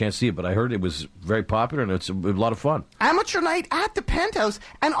couldn't get a chance to see it, but I heard it was very popular and it's a lot of fun. Amateur night at the Penthouse,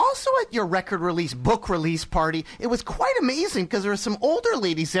 and also at your record release, book release party. It was quite amazing because there were some older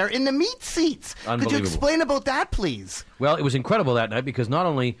ladies there in the meat seats. Could you explain about that, please? Well, it was incredible that night because not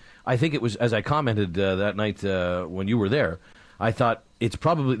only, I think it was, as I commented that night when you were there, I thought it's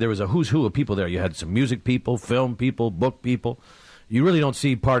probably, there was a who's who of people there. You had some music people, film people, book people. You really don't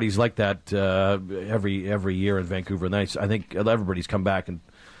see parties like that every year in Vancouver. And I think everybody's come back and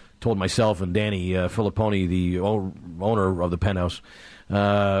told myself and Danny Filipponi, the owner of the Penthouse,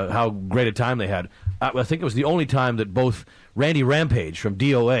 how great a time they had. I think it was the only time that both Randy Rampage from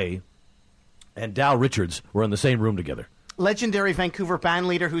DOA and Dow Richards were in the same room together. Legendary Vancouver band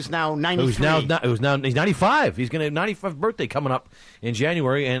leader who's now 93. He's 95. He's going to have 95th birthday coming up in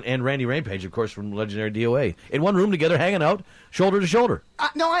January, and Randy Rampage, of course, from legendary DOA. In one room together, hanging out, shoulder to shoulder.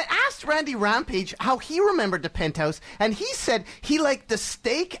 No, I asked Randy Rampage how he remembered the Penthouse, and he said he liked the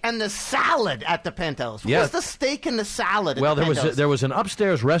steak and the salad at the Penthouse. What was the steak and the salad at the Penthouse? There was an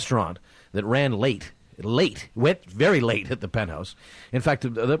upstairs restaurant that ran went very late at the Penthouse. In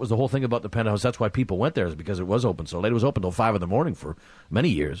fact, that was the whole thing about the Penthouse. That's why people went there, is because it was open so late. It was open till 5 in the morning for many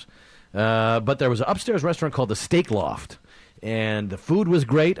years. But there was an upstairs restaurant called the Steak Loft, and the food was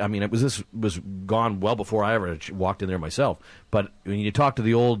great. I mean, this was gone well before I ever walked in there myself. But when you talk to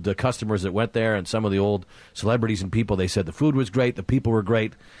the old customers that went there and some of the old celebrities and people, they said the food was great, the people were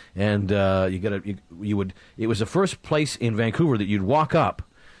great, and it was the first place in Vancouver that you'd walk up.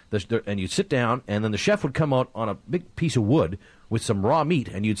 And you'd sit down, and then the chef would come out on a big piece of wood with some raw meat,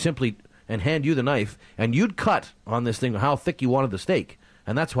 and you'd simply hand you the knife, and you'd cut on this thing how thick you wanted the steak,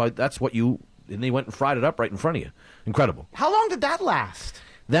 and and they went and fried it up right in front of you. Incredible. How long did that last?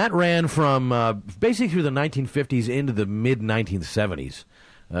 That ran from basically through the 1950s into the mid 1970s,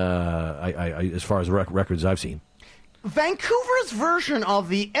 as far as records I've seen. Vancouver's version of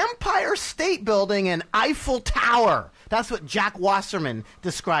the Empire State Building and Eiffel Tower. That's what Jack Wasserman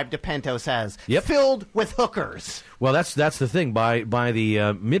described the Penthouse as. Yep. Filled with hookers. Well, that's the thing. By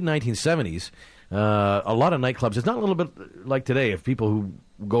the mid-1970s, a lot of nightclubs, it's not a little bit like today. If people who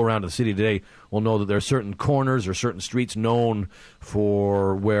go around the city today will know that there are certain corners or certain streets known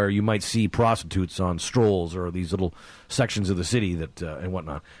for where you might see prostitutes on strolls or these little sections of the city that and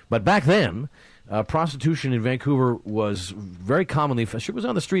whatnot. But back then, prostitution in Vancouver was very commonly, it was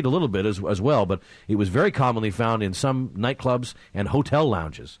on the street a little bit as well, but it was very commonly found in some nightclubs and hotel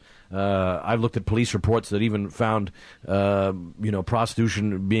lounges. I've looked at police reports that even found,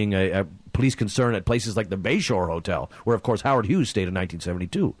 prostitution being a police concern at places like the Bayshore Hotel, where, of course, Howard Hughes stayed in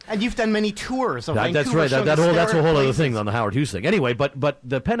 1972. And you've done many tours of Vancouver. That's right. That's a whole other thing on the Howard Hughes thing. Anyway, but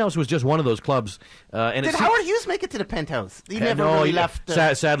the Penthouse was just one of those clubs. Did Howard Hughes make it to the Penthouse? He never really left.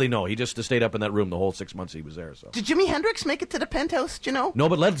 Sadly, no. He just stayed up in that room the whole 6 months he was there. So. Did Jimi Hendrix make it to the Penthouse? Do you know? No,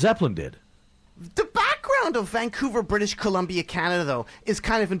 but Led Zeppelin did. The background of Vancouver, British Columbia, Canada, though, is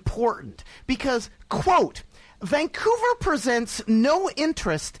kind of important because, quote, Vancouver presents no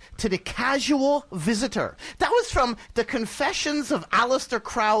interest to the casual visitor. That was from the Confessions of Aleister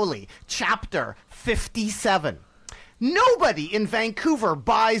Crowley, chapter 57. Nobody in Vancouver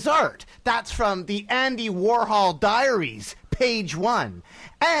buys art. That's from the Andy Warhol Diaries, page 1.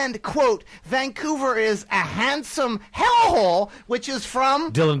 And, quote, Vancouver is a handsome hellhole, which is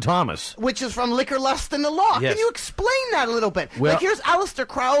from... Dylan Thomas. Which is from Liquor, Lust, and the Law. Yes. Can you explain that a little bit? Well, here's Aleister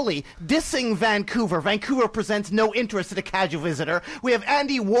Crowley dissing Vancouver. Vancouver presents no interest to the casual visitor. We have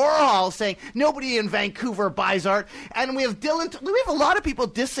Andy Warhol saying nobody in Vancouver buys art. And we have we have a lot of people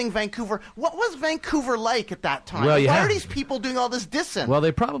dissing Vancouver. What was Vancouver like at that time? Well, Why are these people doing all this dissing? Well,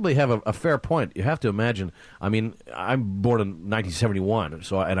 they probably have a fair point. You have to imagine, I mean, I'm born in 1971,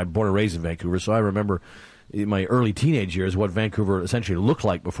 and I'm born and raised in Vancouver, so I remember in my early teenage years what Vancouver essentially looked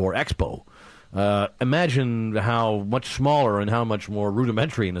like before Expo. Imagine how much smaller and how much more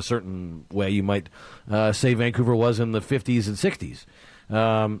rudimentary in a certain way you might say Vancouver was in the 50s and 60s.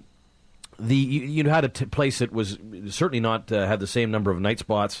 You had a place that was certainly not had the same number of night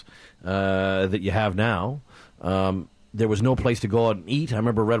spots that you have now. there was no place to go out and eat. I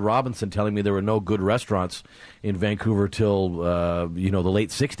remember Red Robinson telling me there were no good restaurants in Vancouver till the late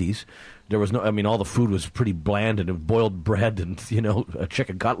 60s. There was no, I mean, all the food was pretty bland and boiled bread and, a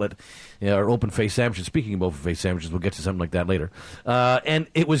chicken cutlet or open-faced sandwiches. Speaking of open-faced sandwiches, we'll get to something like that later. And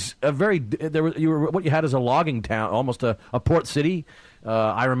it was what you had as a logging town, almost a port city.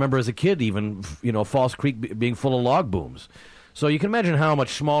 I remember as a kid even, Falls Creek being full of log booms. So you can imagine how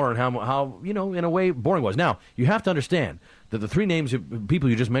much smaller and how in a way, boring it was. Now, you have to understand that the three names of people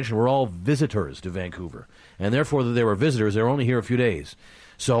you just mentioned were all visitors to Vancouver. And therefore, they were visitors. They were only here a few days.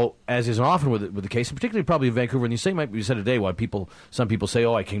 So, as is often with the case, and particularly probably in Vancouver, and you said today why some people say,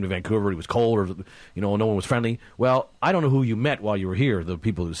 I came to Vancouver, it was cold, or, no one was friendly. Well, I don't know who you met while you were here, the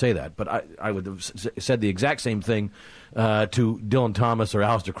people who say that, but I would have said the exact same thing to Dylan Thomas or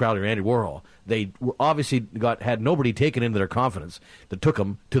Aleister Crowley or Andy Warhol. They obviously had nobody taken into their confidence that took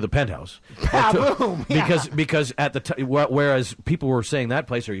them to the Penthouse. Boom! Because at the whereas people were saying that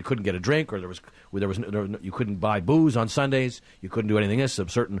place, or you couldn't get a drink, or you couldn't buy booze on Sundays, you couldn't do anything else.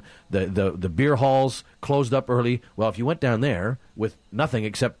 The beer halls closed up early. Well, if you went down there with nothing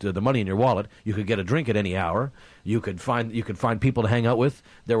except the money in your wallet, you could get a drink at any hour. You could find people to hang out with.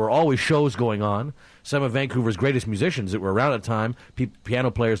 There were always shows going on. Some of Vancouver's greatest musicians that were around at the time,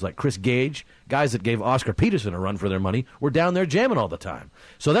 piano players like Chris Gage, guys that gave Oscar Peterson a run for their money, were down there jamming all the time.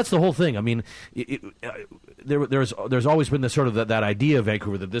 So that's the whole thing. I mean, there's always been this sort of that idea of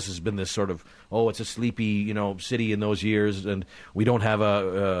Vancouver that this has been this sort of it's a sleepy city in those years, and we don't have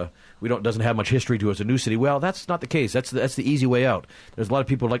doesn't have much history to us, a new city. Well, that's not the case. That's the easy way out. There's a lot of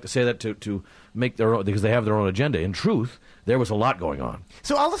people who like to say that to make their own, because they have their own agenda. In truth, there was a lot going on.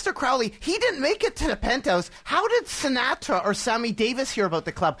 So Aleister Crowley, he didn't make it to the Penthouse. How did Sinatra or Sammy Davis hear about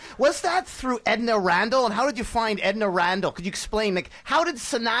the club? Was that through Edna Randall? And how did you find Edna Randall? Could you explain, how did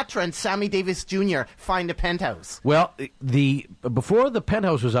Sinatra and Sammy Davis Jr. find the Penthouse? Well, before the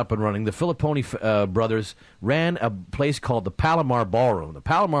Penthouse was up and running, the Filipponi brothers ran a place called the Palomar Ballroom. The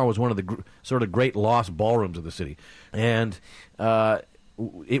Palomar was one of the sort of great lost ballrooms of the city. And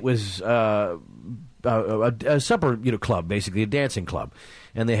it was a supper club, basically a dancing club,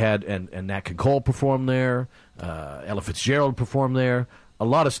 and they had and Nat King Cole performed there, Ella Fitzgerald performed there. A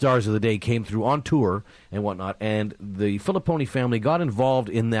lot of stars of the day came through on tour and whatnot, and the Filipponi family got involved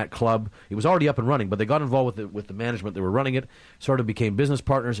in that club. It was already up and running, but they got involved with the management that were running it, sort of became business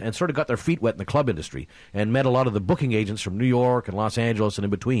partners, and sort of got their feet wet in the club industry, and met a lot of the booking agents from New York and Los Angeles and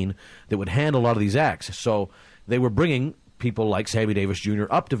in between that would handle a lot of these acts. So they were bringing people like Sammy Davis Jr.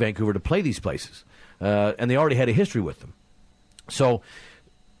 up to Vancouver to play these places, and they already had a history with them. So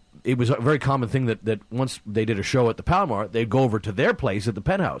it was a very common thing that once they did a show at the Palomar, they'd go over to their place at the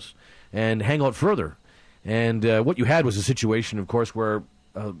Penthouse and hang out further. And what you had was a situation, of course, where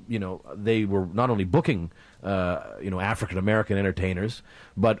they were not only booking African American entertainers,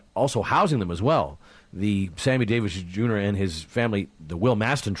 but also housing them as well. The Sammy Davis Jr. and his family, the Will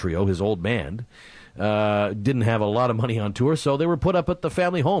Maston Trio, his old band, didn't have a lot of money on tour, so they were put up at the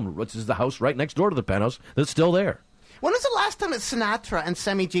family home, which is the house right next door to the Penthouse that's still there. When was the last time that Sinatra and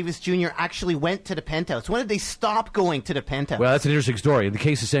Sammy Davis Jr. actually went to the Penthouse? When did they stop going to the Penthouse? Well, that's an interesting story. In the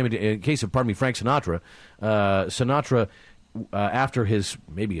case of Frank Sinatra, Sinatra, after his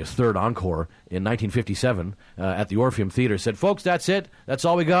third encore in 1957 at the Orpheum Theater, said, "Folks, that's it. That's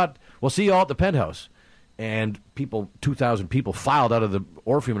all we got. We'll see you all at the Penthouse." And 2,000 people filed out of the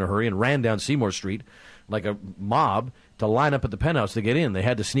Orpheum in a hurry and ran down Seymour Street like a mob to line up at the Penthouse to get in. They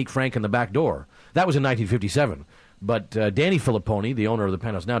had to sneak Frank in the back door. That was in 1957. But Danny Filipponi, the owner of the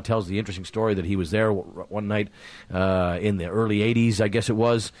Penthouse, now tells the interesting story that he was there one night in the early 80s, I guess it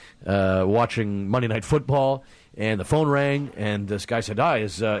was, watching Monday Night Football, and the phone rang, and this guy said,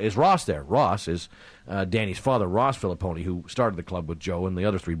 is Ross there? Ross is Danny's father, Ross Filipponi, who started the club with Joe and the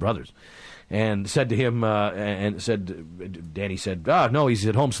other three brothers. And said to him, Danny said, no, he's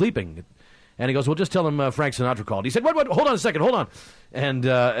at home sleeping. And he goes, well, just tell him Frank Sinatra called. He said, what, hold on a second, hold on. And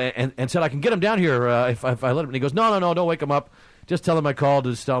said, I can get him down here if I let him. And he goes, no, don't wake him up. Just tell him I called,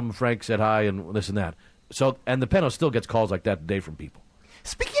 just tell him Frank said hi and this and that. So, and the Penthouse still gets calls like that today from people.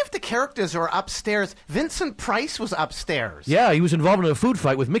 Speaking of the characters who are upstairs, Vincent Price was upstairs. Yeah, he was involved in a food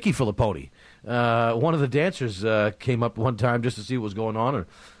fight with Mickey Filipponi. One of the dancers came up one time just to see what was going on or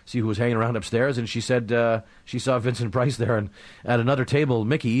see who was hanging around upstairs, and she said she saw Vincent Price there, and at another table,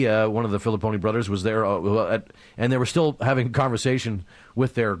 Mickey, one of the Filipponi brothers, was there, and they were still having a conversation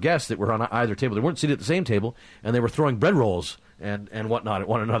with their guests that were on either table. They weren't seated at the same table, and they were throwing bread rolls and whatnot at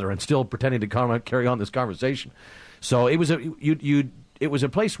one another, and still pretending to carry on this conversation. So it was it was a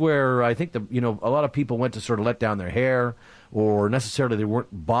place where I think a lot of people went to sort of let down their hair, or necessarily they weren't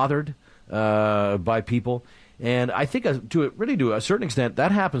bothered by people. And I think to a certain extent,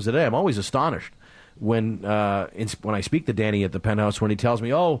 that happens today. I'm always astonished when I speak to Danny at the Penthouse when he tells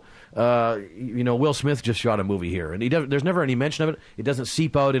me, Will Smith just shot a movie here. And there's never any mention of it. It doesn't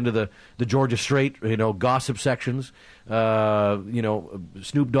seep out into the Georgia Strait, gossip sections.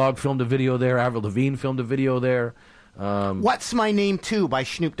 Snoop Dogg filmed a video there. Avril Lavigne filmed a video there. What's My Name 2 by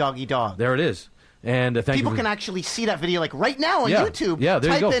Snoop Doggy Dogg. There it is. And people can actually see that video right now on YouTube. Yeah,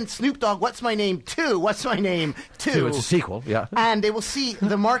 there you go. Type in Snoop Dogg, What's My Name 2? What's My Name 2? It's a sequel, yeah. And they will see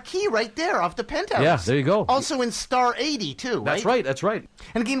the marquee right there of the Penthouse. Yeah, there you go. Also in Star 80, too, right? That's right.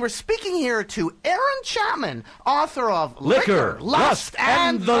 And again, we're speaking here to Aaron Chapman, author of Liquor, Lust,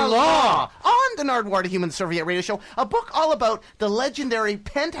 and the Law, on the Nardwuar, the Human Serviette Radio Show, a book all about the legendary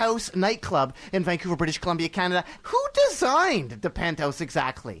Penthouse nightclub in Vancouver, British Columbia, Canada. Who designed the Penthouse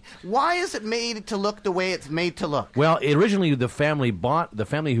exactly? Why is it made to look the way it's made to look? Well, originally the family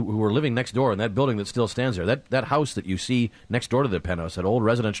who were living next door in that building that still stands there. That house that you see next door to the Penthouse, that old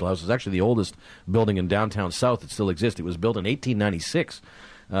residential house, is actually the oldest building in downtown South that still exists. It was built in 1896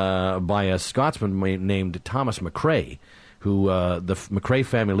 by a Scotsman named Thomas McCrae, who the McCrae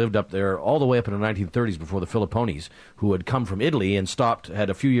family lived up there all the way up in the 1930s before the Filipponis, who had come from Italy and had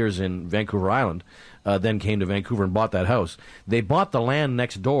a few years in Vancouver Island, then came to Vancouver and bought that house. They bought the land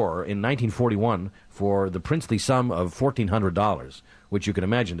next door in 1941 for the princely sum of $1,400, which you can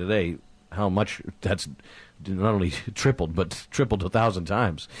imagine today how much that's not only tripled, but tripled 1,000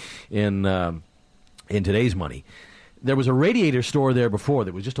 times in today's money. There was a radiator store there before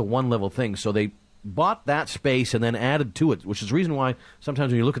that was just a one-level thing, so they bought that space and then added to it, which is the reason why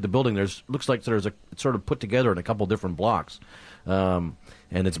sometimes when you look at the building, looks like it's sort of put together in a couple different blocks, and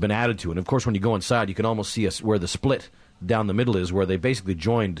it's been added to. And of course, when you go inside, you can almost see where the split down the middle is, where they basically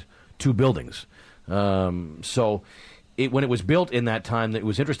joined two buildings. So when it was built in that time, it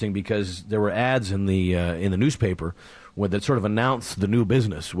was interesting because there were ads in the newspaper that sort of announced the new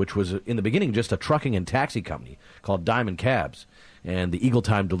business, which was in the beginning just a trucking and taxi company called Diamond Cabs and the Eagle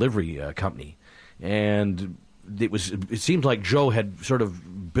Time Delivery Company. And it seemed like Joe had sort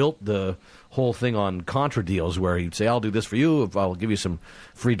of built the whole thing on contra deals, where he'd say, I'll do this for you, I'll give you some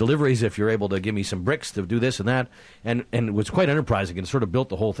free deliveries if you're able to give me some bricks to do this and that. And it was quite enterprising and sort of built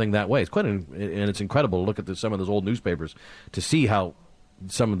the whole thing that way. And it's incredible to look at some of those old newspapers to see how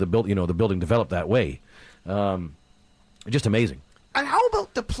some of the building developed that way. Just amazing. And how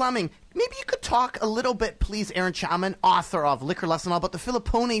about the plumbing? Maybe you could talk a little bit, please, Aaron Chapman, author of Liquor, Lust, and All, about the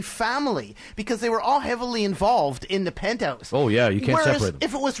Filippone family, because they were all heavily involved in the Penthouse. Oh, yeah, you can't separate them.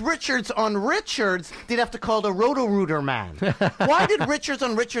 If it was Richards on Richards, they'd have to call the Roto-Rooter man. Why did Richards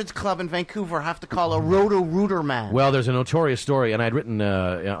on Richards Club in Vancouver have to call a Roto-Rooter man? Well, there's a notorious story, and I'd written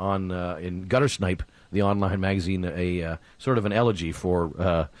in Gutter Snipe, the online magazine, a sort of an elegy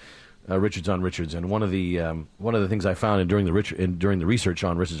for Richards on Richards, and one of the things I found during the research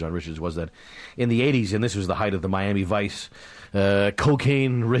on Richards on Richards was that in the 80s, and this was the height of the Miami Vice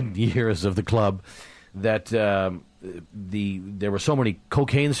cocaine-ridden years of the club, that there were so many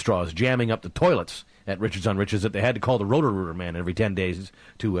cocaine straws jamming up the toilets at Richards on Richards that they had to call the Roto-Rooter man every 10 days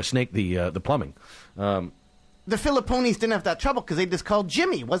to snake the plumbing. The Filipponis didn't have that trouble because they just called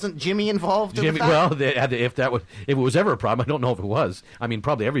Jimmy. Wasn't Jimmy involved in that? Well, they had to, if it was ever a problem, I don't know if it was. I mean,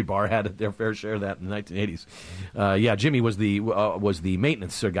 probably every bar had their fair share of that in the 1980s. Yeah, Jimmy was the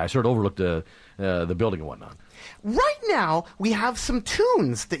maintenance guy, sort of overlooked the building and whatnot. Right now, we have some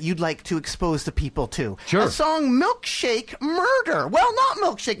tunes that you'd like to expose the people to. Sure. A song, Milkshake Murder. Well, not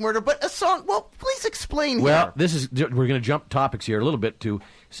Milkshake Murder, but a song. Well, please explain here. Well, we're going to jump topics here a little bit to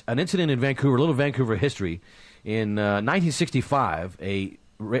an incident in Vancouver, a little Vancouver history. In 1965, a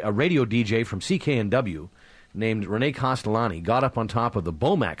radio DJ from CKNW named Rene Castellani got up on top of the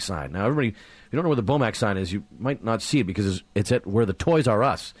Bomac sign. Now, everybody, if you don't know where the Bomac sign is, you might not see it because it's at where the Toys R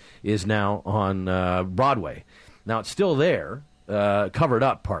Us is now on Broadway. Now, it's still there, covered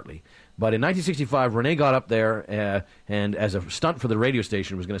up partly. But in 1965, Rene got up there and as a stunt for the radio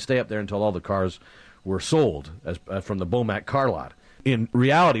station was going to stay up there until all the cars were sold from the Bomac car lot. In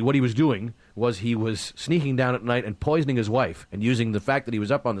reality, what he was doing was he was sneaking down at night and poisoning his wife and using the fact that he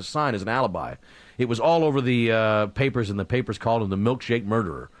was up on the sign as an alibi. It was all over the papers, and the papers called him the Milkshake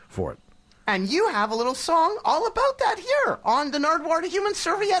Murderer for it. And you have a little song all about that here on the Nardwuar, the Human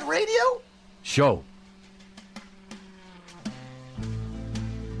Serviette Radio Show.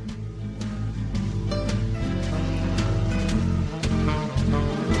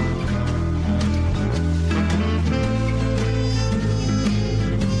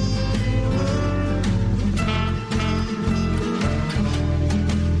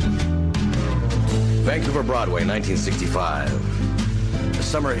 Vancouver Broadway, 1965. A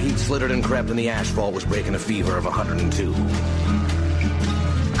summer heat slithered and crept and the asphalt was breaking a fever of 102.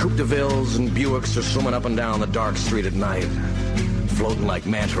 Coupe de Villes and Buicks are swimming up and down the dark street at night, floating like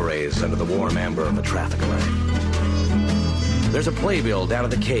manta rays under the warm amber of a traffic light. There's a playbill down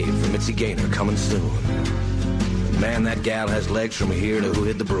at the cave for Mitzi Gaynor coming soon. Man, that gal has legs from here to who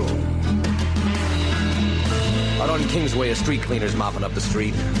hid the broom. Out on Kingsway, a street cleaner's mopping up the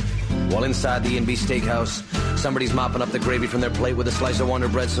street, while inside the N.B. Steakhouse, somebody's mopping up the gravy from their plate with a slice of Wonder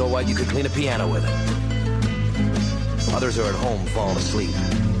Bread so wide you could clean a piano with it. Others are at home falling asleep,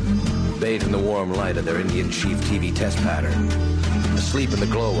 bathed in the warm light of their Indian Chief TV test pattern, asleep in the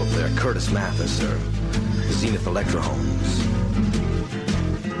glow of their Curtis Mathis or Zenith Electra homes.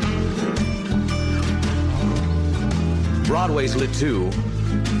 Broadway's lit too.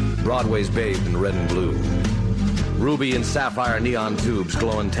 Broadway's bathed in red and blue. Ruby and sapphire neon tubes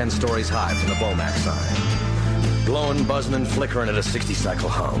glowing 10 stories high from the Bomac sign. Glowing, buzzing, and flickering at a 60-cycle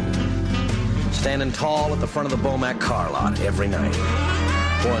hum. Standing tall at the front of the Bomac car lot every night.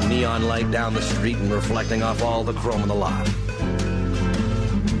 Pouring neon light down the street and reflecting off all the chrome in the lot.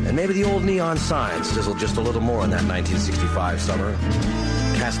 And maybe the old neon sign sizzled just a little more in that 1965 summer.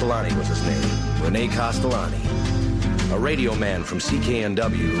 Castellani was his name. Rene Castellani. A radio man from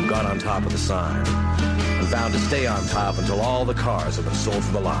CKNW who got on top of the sign and vowed to stay on top until all the cars have been sold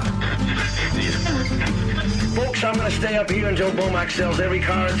from the lot. Folks, I'm going to stay up here until Bomac sells every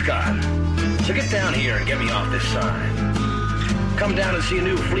car it's got. So get down here and get me off this sign. Come down and see a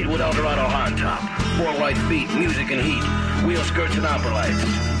new Fleetwood Eldorado hardtop. 4 white feet, music and heat, wheel skirts and opera lights,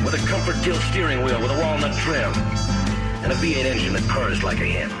 with a comfort tilt steering wheel with a walnut trim, and a V8 engine that purrs like a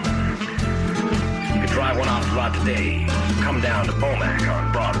hen. You could drive one off the lot today. Come down to Bomac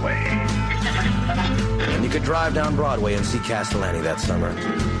on Broadway. And you could drive down Broadway and see Castellani that summer,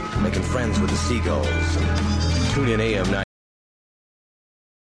 making friends with the Seagulls, and tune in AM 9.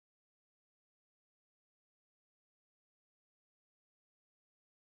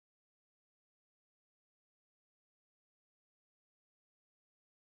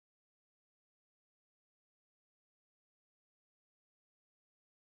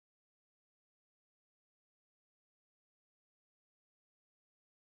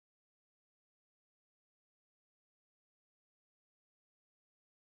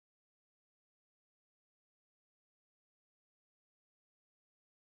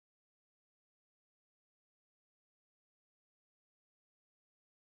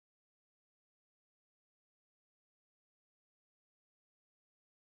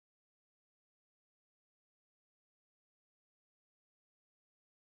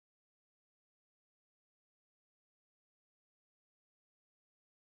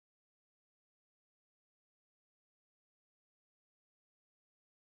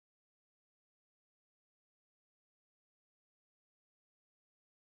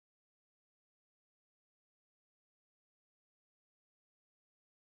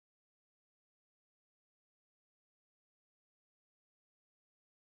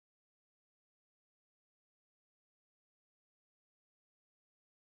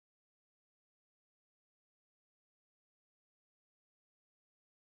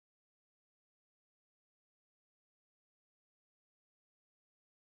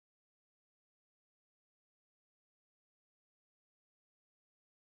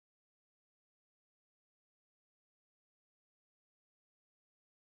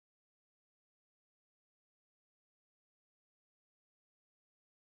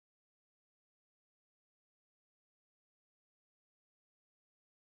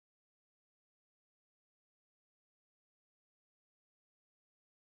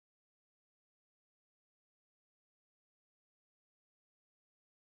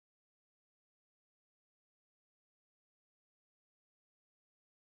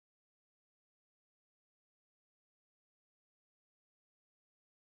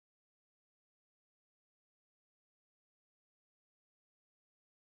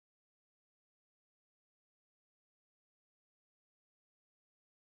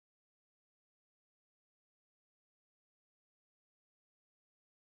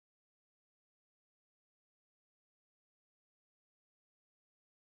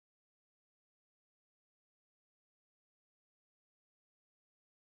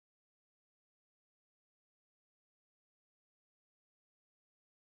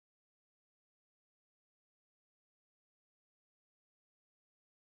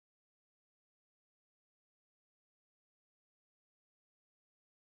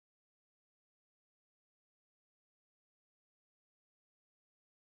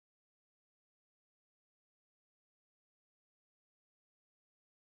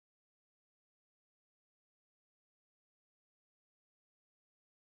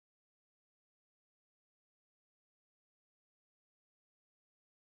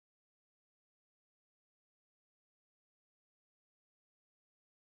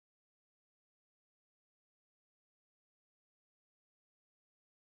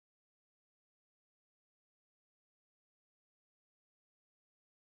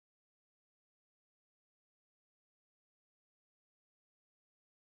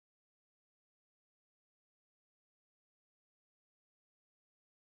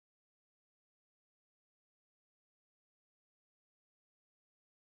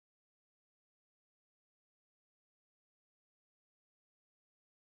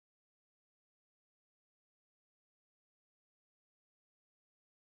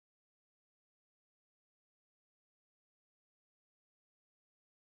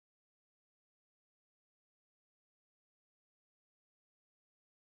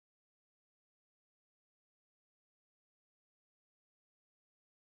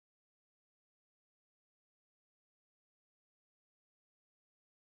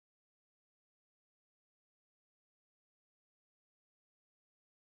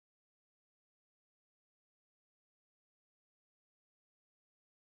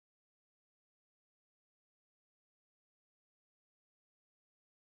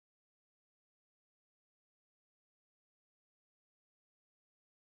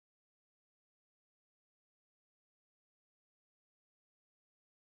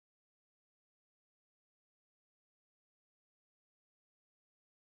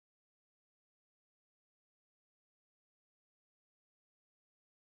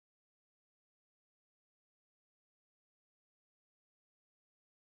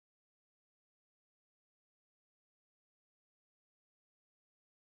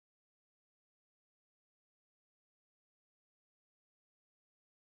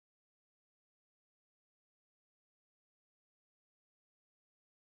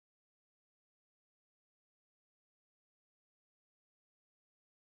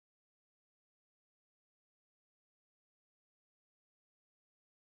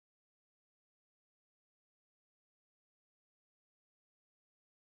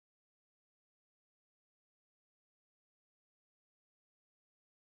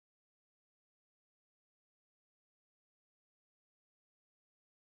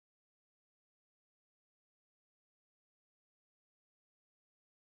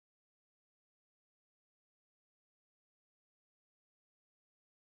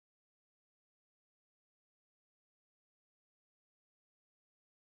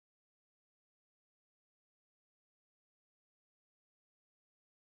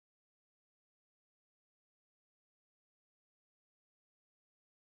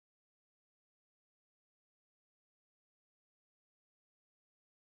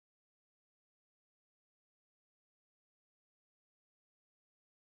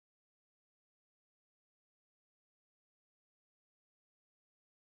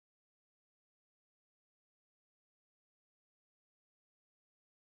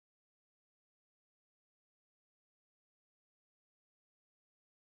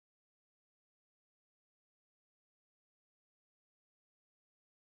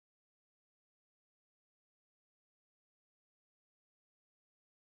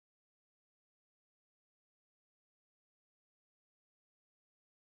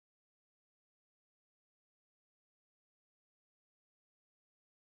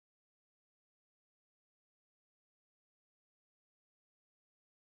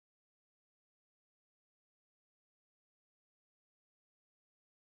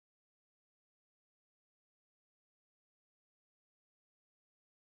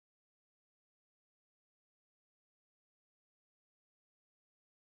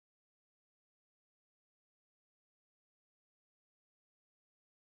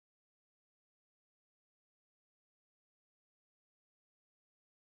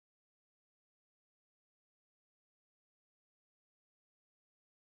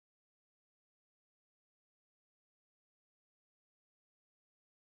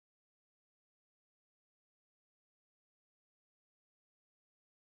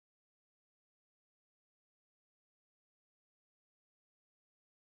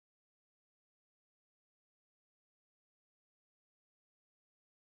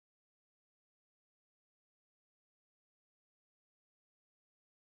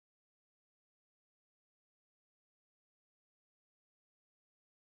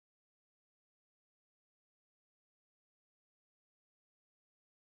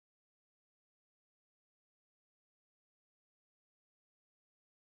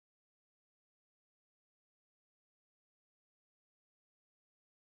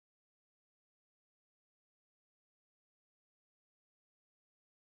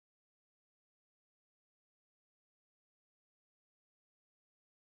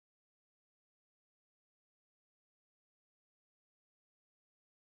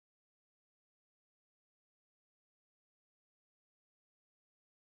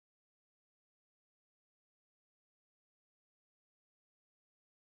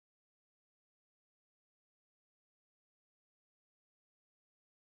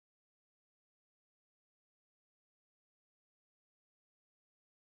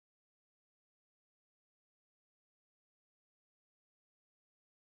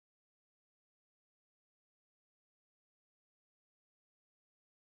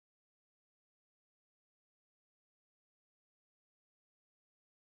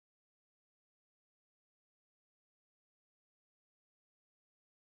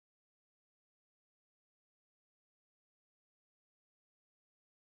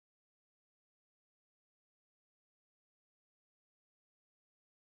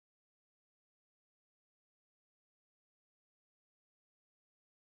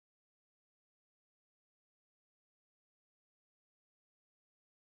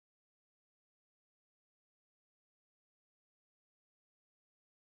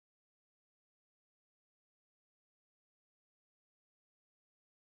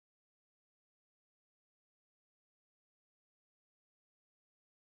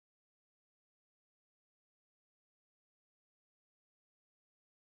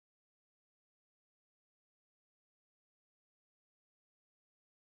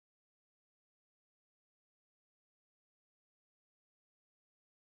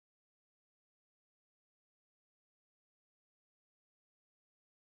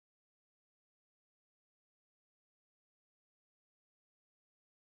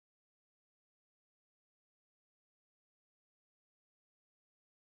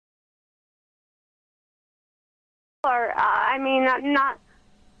 Or I mean, not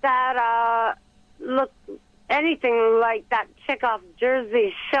that look anything like that chick off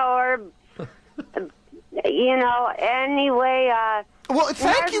Jersey Shore. Anyway. Well,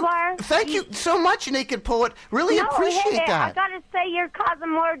 thank Nardwuar, you so much, Naked Poet. Really appreciate that. I gotta say, you're causing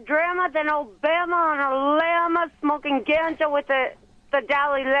more drama than Obama on a llama smoking ganja with the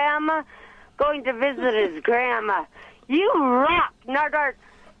Dalai Lama going to visit his grandma. You rock, Nardwuar.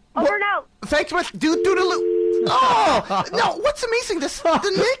 Over and out. Thanks much. Doodaloo. Oh, no, what's amazing,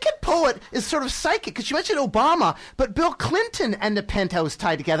 the Naked Poet is sort of psychic, because you mentioned Obama, but Bill Clinton and the Penthouse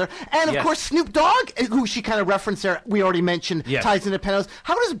tie together. And, of course, Snoop Dogg, who she kind of referenced there, we already mentioned, ties into the Penthouse.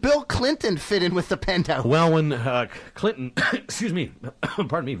 How does Bill Clinton fit in with the Penthouse? Well, when Clinton,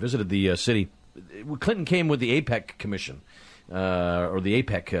 visited the city, Clinton came with the APEC Commission, or the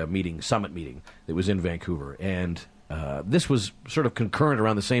APEC summit meeting that was in Vancouver, and this was sort of concurrent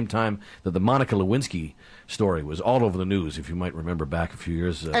around the same time that the Monica Lewinsky story was all over the news, if you might remember back a few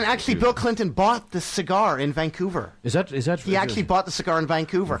years. And actually, Bill Clinton bought the cigar in Vancouver. Is that? He actually bought the cigar in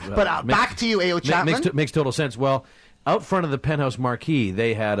Vancouver. But back to you, A.O. Chapman. Makes total sense. Well, out front of the Penthouse marquee,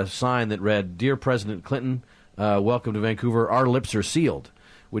 they had a sign that read, "Dear President Clinton, welcome to Vancouver. Our lips are sealed,"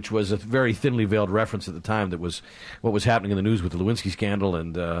 which was a very thinly veiled reference at the time that was what was happening in the news with the Lewinsky scandal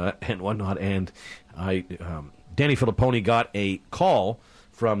and whatnot. And Danny Filipponi got a call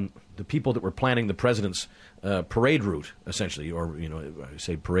from the people that were planning the president's parade route, essentially, or, I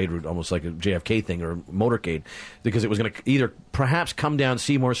say parade route almost like a JFK thing or a motorcade, because it was going to either perhaps come down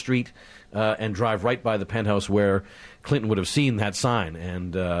Seymour Street and drive right by the Penthouse where Clinton would have seen that sign.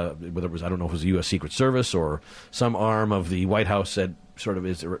 And whether it was, I don't know if it was the U.S. Secret Service or some arm of the White House said, sort of,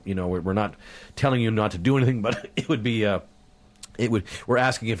 we're not telling you not to do anything, but it would be... we're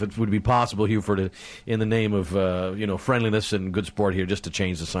asking if it would be possible, Hugh, in the name of friendliness and good sport here, just to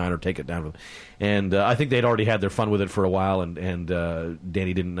change the sign or take it down. And I think they'd already had their fun with it for a while, and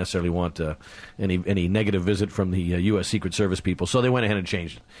Danny didn't necessarily want any negative visit from the U.S. Secret Service people, so they went ahead and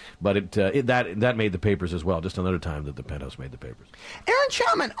changed it. But that made the papers as well. Just another time that the Penthouse made the papers. Aaron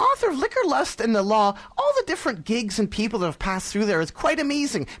Chapman, author of Liquor, Lust, and the Law. All the different gigs and people that have passed through there is quite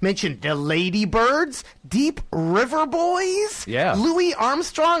amazing. Mentioned the Ladybirds, Deep River Boys. Yeah. Louis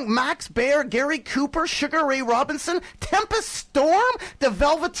Armstrong, Max Baer, Gary Cooper, Sugar Ray Robinson, Tempest Storm, the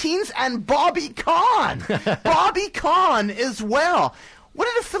Velveteens, and Bobby Conn. Bobby Conn as well. What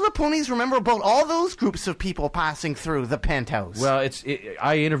did the Filipponis remember about all those groups of people passing through the Penthouse? Well,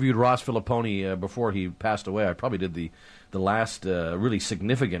 I interviewed Ross Filipponi before he passed away. I probably did the last really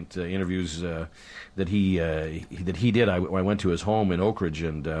significant interviews that he did. I went to his home in Oak Ridge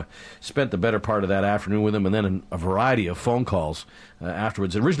and spent the better part of that afternoon with him, and then a variety of phone calls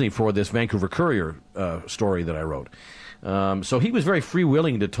afterwards, originally for this Vancouver Courier story that I wrote. So he was very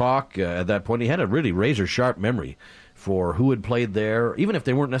free-willing to talk at that point. He had a really razor-sharp memory for who had played there, even if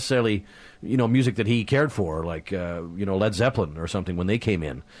they weren't necessarily, music that he cared for, like, Led Zeppelin or something when they came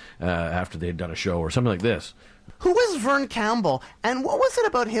in after they had done a show or something like this. Who was Vern Campbell, and what was it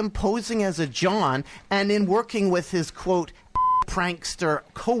about him posing as a John and in working with his, quote, prankster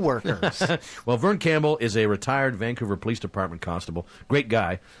co-workers? Well, Vern Campbell is a retired Vancouver Police Department constable. Great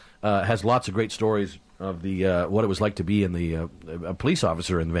guy. Has lots of great stories of the what it was like to be in a police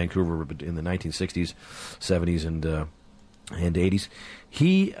officer in Vancouver in the 1960s, 70s, and 80s.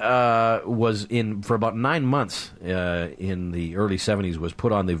 He was in for about 9 months in the early 70s. Was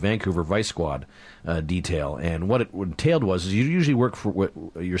put on the Vancouver Vice Squad detail, and what it entailed was you usually work for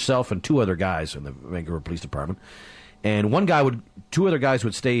yourself and two other guys in the Vancouver Police Department. And two other guys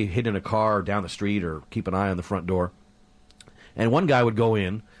would stay hidden in a car down the street or keep an eye on the front door. And one guy would go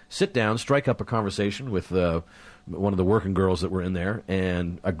in, sit down, strike up a conversation with one of the working girls that were in there,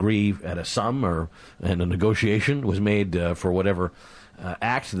 and agree at a sum and a negotiation was made for whatever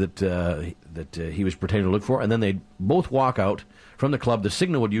act that he was pretending to look for. And then they'd both walk out from the club. The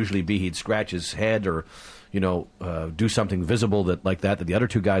signal would usually be he'd scratch his head or do something visible like that the other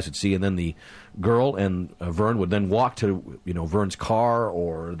two guys would see, and then the girl and Vern would then walk to Vern's car,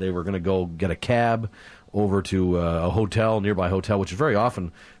 or they were going to go get a cab over to a nearby hotel, which is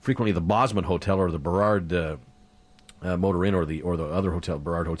frequently the Bosman Hotel or the Burrard Motor Inn or the other hotel,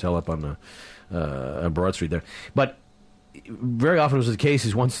 Burrard Hotel up on Burrard Street there. But very often was the case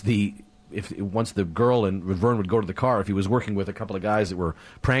is once the girl and Vern would go to the car, if he was working with a couple of guys that were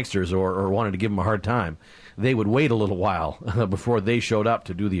pranksters or wanted to give him a hard time, they would wait a little while before they showed up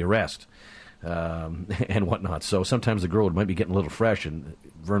to do the arrest and whatnot. So sometimes the girl might be getting a little fresh, and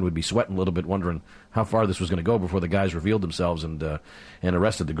Vern would be sweating a little bit, wondering how far this was going to go before the guys revealed themselves and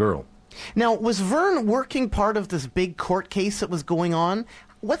arrested the girl. Now, was Vern working part of this big court case that was going on?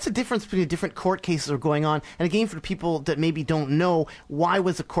 what's the difference between the different court cases that are going on? And again, for the people that maybe don't know, why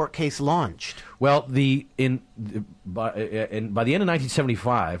was the court case launched? Well, by the end of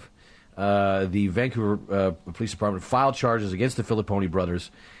 1975, the Vancouver Police Department filed charges against the Filipponi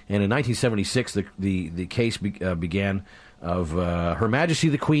brothers, and in 1976, the case began of Her Majesty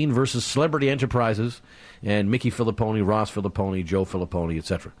the Queen versus Celebrity Enterprises and Mickey Filipponi, Ross Filipponi, Joe Filipponi,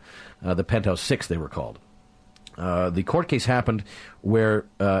 etc. The Penthouse Six, they were called. The court case happened where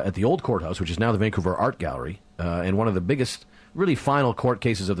at the old courthouse, which is now the Vancouver Art Gallery, and one of the biggest, really final court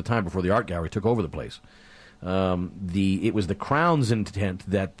cases of the time before the Art Gallery took over the place. It was the Crown's intent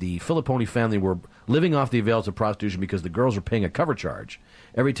that the Filipponi family were living off the avails of prostitution because the girls were paying a cover charge.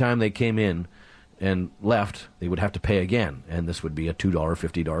 Every time they came in and left, they would have to pay again, and this would be a $2,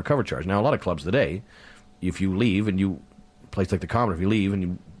 $50 cover charge. Now, a lot of clubs today, if you leave and a place like the Common, if you leave and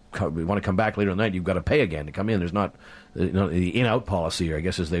you want to come back later in the night, you've got to pay again to come in. There's not the in-out policy, I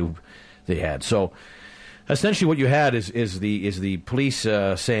guess, as they had. So essentially, what you had is the police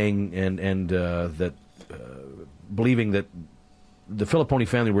saying and that believing that the Filipponi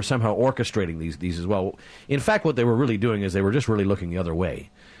family were somehow orchestrating these as well. In fact, what they were really doing is they were just really looking the other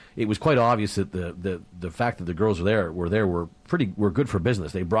way. It was quite obvious that the fact that the girls were good for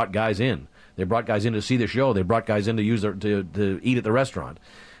business. They brought guys in. They brought guys in to see the show. They brought guys in to eat at the restaurant.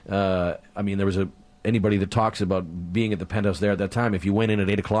 I mean, there was anybody that talks about being at the Penthouse there at that time. If you went in at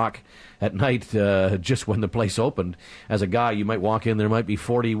 8 o'clock at night, just when the place opened, as a guy, you might walk in. There might be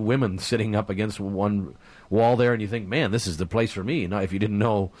 40 women sitting up against one wall there, and you think, man, this is the place for me. Now, if you didn't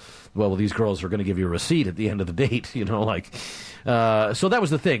know, well, these girls are going to give you a receipt at the end of the date, so that was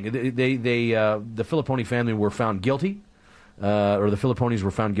the thing. The Filipponi family were found guilty, or the Filipponis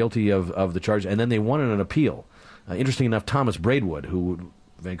were found guilty of the charge, and then they won in an appeal. Interesting enough, Thomas Braidwood, who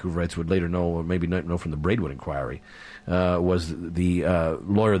Vancouverites would later know, or maybe not know from the Braidwood inquiry, was the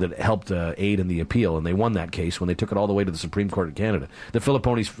lawyer that helped aid in the appeal, and they won that case when they took it all the way to the Supreme Court of Canada. The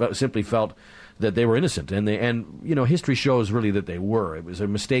Filipponis simply felt that they were innocent, and history shows really that they were. It was a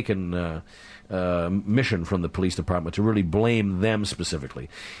mistaken mission from the police department to really blame them specifically.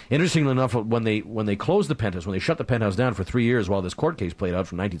 Interestingly enough, when they closed the Penthouse, when they shut the Penthouse down for 3 years while this court case played out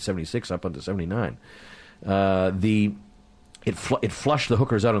from 1976 up until 79, it flushed the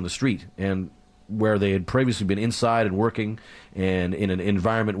hookers out on the street, and where they had previously been inside and working, and in an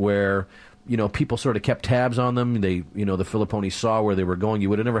environment where people sort of kept tabs on them. The Filipponis saw where they were going. You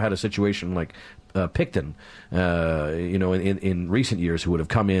would have never had a situation like Picton, in recent years, who would have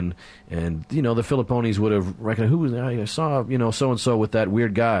come in, and the Filipponis would have reckoned, I saw so and so with that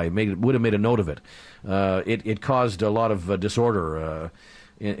weird guy. Would have made a note of it. It caused a lot of disorder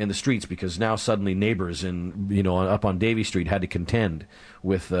in the streets, because now suddenly neighbors up on Davie Street had to contend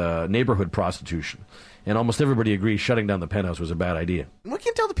with neighborhood prostitution. And almost everybody agrees shutting down the Penthouse was a bad idea. What can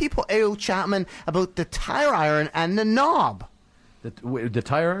you tell the people, A.O. Chapman, about the tire iron and the knob? The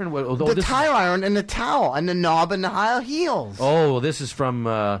tire iron? The tire iron and the towel and the knob and the high heels. Oh, this is from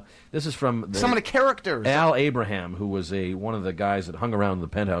some of the characters. Al Abraham, who was one of the guys that hung around the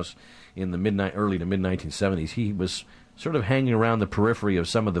Penthouse in the early to mid-1970s. He was sort of hanging around the periphery of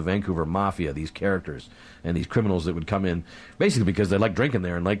some of the Vancouver mafia, these characters and these criminals that would come in, basically because they liked drinking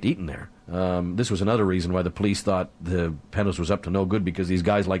there and liked eating there. This was another reason why the police thought the Penthouse was up to no good, because these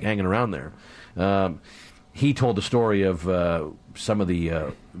guys like hanging around there. He told the story of some of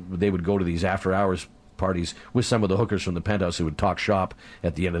they would go to these after-hours parties with some of the hookers from the Penthouse who would talk shop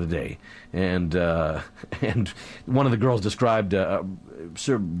at the end of the day. And one of the girls described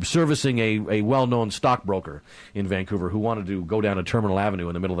servicing a well-known stockbroker in Vancouver who wanted to go down a Terminal Avenue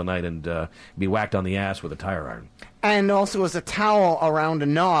in the middle of the night and be whacked on the ass with a tire iron. And also as a towel around a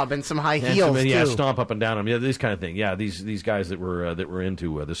knob and some high heels, too. Yeah, stomp up and down them. Yeah, this kind of thing. Yeah, these guys that were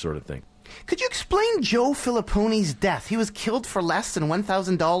into this sort of thing. Could you explain Joe Filipponi's death? He was killed for less than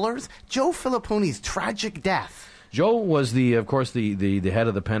 $1,000. Joe Filipponi's tragic death. Joe was of course, the head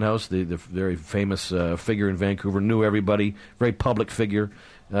of the Penthouse, the very famous figure in Vancouver, knew everybody, very public figure.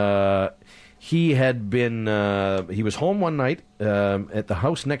 He was home one night at the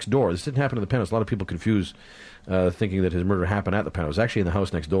house next door. This didn't happen in the Penthouse. A lot of people confuse thinking that his murder happened at the Penthouse. Actually, in the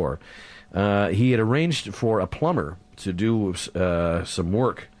house next door. He had arranged for a plumber to do some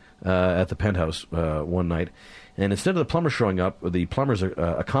work at the Penthouse one night, and instead of the plumber showing up, the plumber's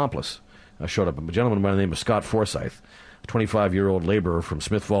accomplice showed up, a gentleman by the name of Scott Forsyth, a 25-year-old laborer from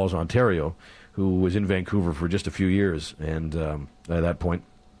Smith Falls, Ontario, who was in Vancouver for just a few years, and at that point,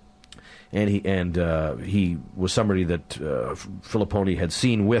 and he was somebody that Filipponi had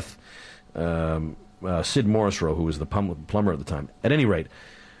seen with Sid Morrisroe, who was the plumber at the time. At any rate,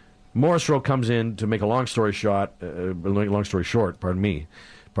 Morris Rowe comes in to make a long story short, pardon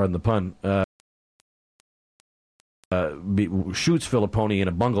the pun, shoots Filippone in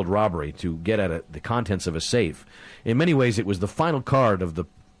a bungled robbery to get at the contents of a safe. In many ways, it was the final card of the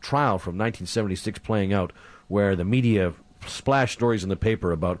trial from 1976 playing out, where the media splashed stories in the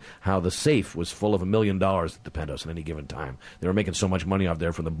paper about how the safe was full of $1 million at the penthouse at any given time. They were making so much money off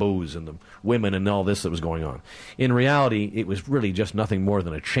there from the booze and the women and all this that was going on. In reality, it was really just nothing more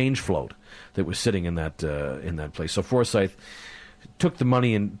than a change float that was sitting in that place. So Forsyth took the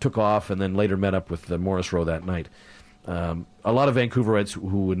money and took off, and then later met up with Morris Rowe that night. A lot of Vancouverites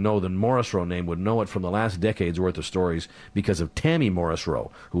who would know the Morris Rowe name would know it from the last decade's worth of stories because of Tammy Morris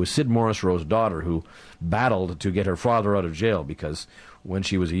Rowe, who was Sid Morris Rowe's daughter, who battled to get her father out of jail because when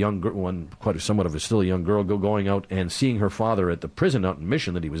she was a young girl, somewhat of a still a young girl, going out and seeing her father at the prison out in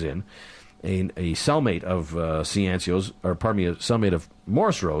Mission that he was in, a cellmate of a cellmate of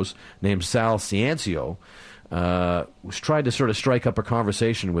Morris Rowe's named Sal Ciancio, was tried to sort of strike up a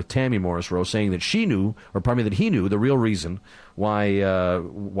conversation with Tammy Morris Rowe, saying that he knew the real reason why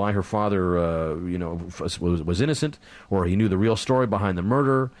her father was innocent, or he knew the real story behind the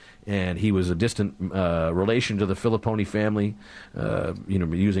murder, and he was a distant relation to the Filippone family,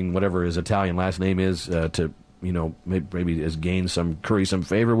 using whatever his Italian last name is to maybe as curry some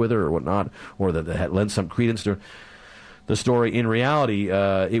favor with her or whatnot, or that had lent some credence to the story. In reality,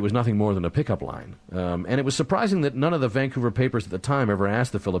 it was nothing more than a pickup line. And it was surprising that none of the Vancouver papers at the time ever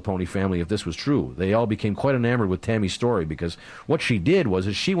asked the Filippone family if this was true. They all became quite enamored with Tammy's story because what she did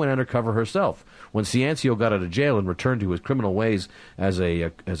was she went undercover herself. When Ciancio got out of jail and returned to his criminal ways as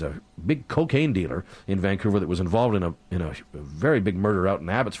a big cocaine dealer in Vancouver that was involved in a very big murder out in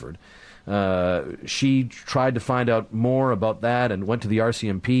Abbotsford, she tried to find out more about that and went to the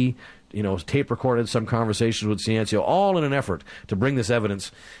RCMP, tape recorded some conversations with Ciancio, all in an effort to bring this evidence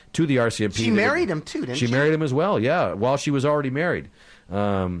to the RCMP. She married him too, didn't she? She married him as well, yeah, while she was already married.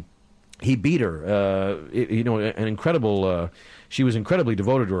 He beat her. An incredible. She was incredibly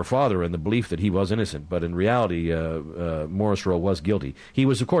devoted to her father and the belief that he was innocent, but in reality, Morris Rowe was guilty. He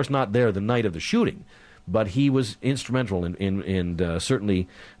was, of course, not there the night of the shooting, but he was instrumental in certainly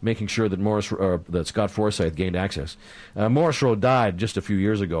making sure that that Scott Forsyth gained access. Morris Rowe died just a few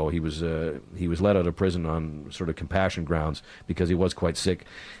years ago. He was let out of prison on sort of compassion grounds because he was quite sick.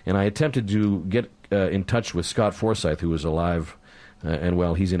 And I attempted to get in touch with Scott Forsyth, who was alive,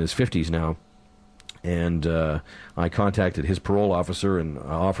 and he's in his 50s now. And I contacted his parole officer and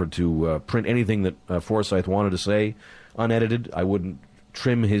offered to print anything that Forsyth wanted to say, unedited. I wouldn't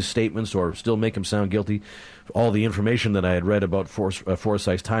trim his statements or still make him sound guilty. All the information that I had read about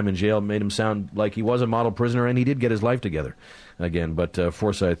Forsyth's time in jail made him sound like he was a model prisoner, and he did get his life together again. But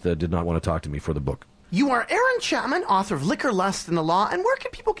Forsyth did not want to talk to me for the book. You are Aaron Chapman, author of Liquor, Lust, and the Law. And where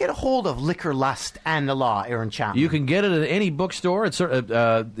can people get a hold of Liquor, Lust, and the Law, Aaron Chapman? You can get it at any bookstore. It's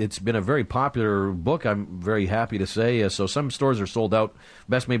been a very popular book, I'm very happy to say. So some stores are sold out.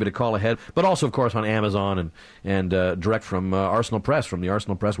 Best maybe to call ahead. But also, of course, on Amazon and direct from Arsenal Press, from the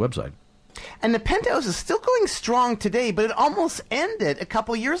Arsenal Press website. And the Penthouse is still going strong today, but it almost ended a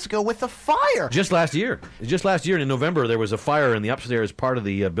couple years ago with a fire. Just last year in November, there was a fire in the upstairs part of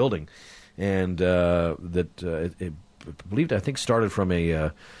the building. And I think started from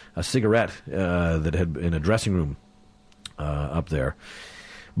a cigarette that had in a dressing room up there.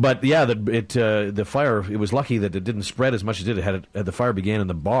 But yeah, the fire. It was lucky that it didn't spread as much as it did. The fire began in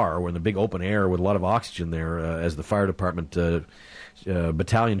the bar, or in the big open air with a lot of oxygen there. As the fire department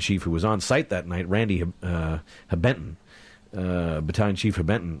battalion chief who was on site that night, Randy Benton. Battalion Chief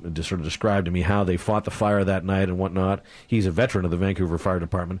Benton just sort of described to me how they fought the fire that night and whatnot. He's a veteran of the Vancouver Fire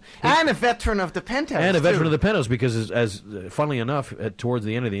Department. And a veteran of the Penthouse. And a veteran of the Penthouse, because as funnily enough, towards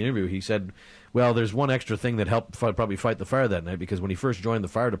the end of the interview, he said, well, there's one extra thing that helped probably fight the fire that night, because when he first joined the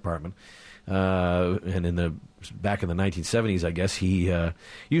fire department, and back in the 1970s, I guess, he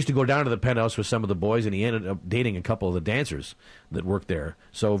used to go down to the Penthouse with some of the boys, and he ended up dating a couple of the dancers that worked there.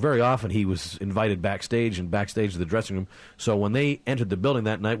 So very often he was invited backstage to the dressing room. So when they entered the building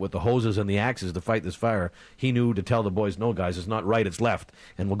that night with the hoses and the axes to fight this fire, he knew to tell the boys, no, guys, it's not right, it's left,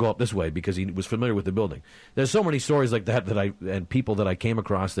 and we'll go up this way, because he was familiar with the building. There's so many stories like that and people that I came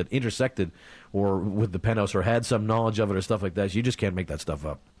across that intersected or with the Penthouse or had some knowledge of it or stuff like that. So you just can't make that stuff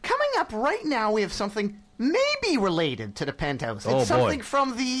up. Coming up right now, we have something maybe related to the Penthouse. It's boy. something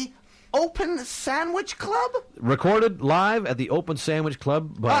from the Open Sandwich Club? Recorded live at the Open Sandwich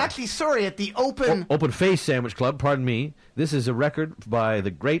Club. At the Open... Open Face Sandwich Club, pardon me. This is a record by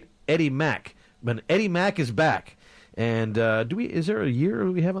the great Eddie Mack. But Eddie Mack is back. And is there a year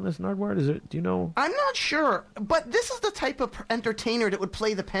we have on this, Nardwuar? Do you know? I'm not sure, but this is the type of entertainer that would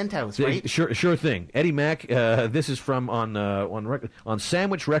play the Penthouse, right? Sure thing. Eddie Mack. This is from on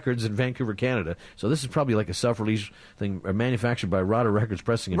Sandwich Records in Vancouver, Canada. So this is probably like a self-release thing, manufactured by Rada Records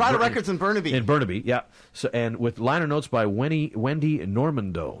Pressing. Records in Burnaby. In Burnaby, yeah. So and with liner notes by Wendy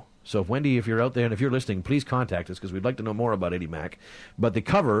Normando. So, Wendy, if you're out there and if you're listening, please contact us because we'd like to know more about Eddie Mack. But the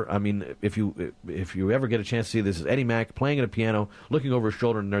cover, I mean, if you ever get a chance to see this, is Eddie Mack playing at a piano, looking over his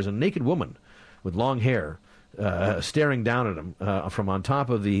shoulder, and there's a naked woman with long hair staring down at him from on top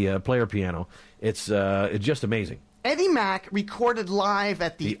of the player piano. It's just amazing. Eddie Mack recorded live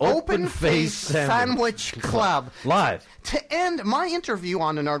at the Open Face Sandwich Club. Live. To end my interview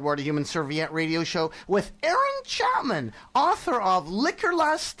on the Nardwuar the Human Serviette radio show with Aaron Chapman, author of Liquor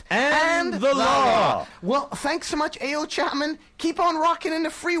Lust and the Law. Well, thanks so much, A.O. Chapman. Keep on rocking in the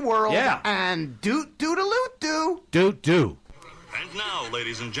free world. Yeah. And doot-doot-a-loot-doo. Doot-doo. And now,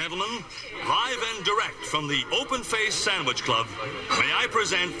 ladies and gentlemen, live and direct from the Open Face Sandwich Club, may I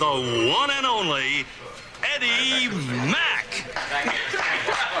present the one and only Eddie Mack.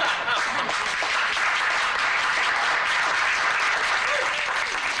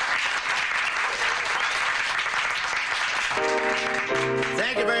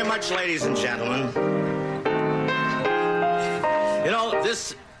 Thank you very much, ladies and gentlemen. You know,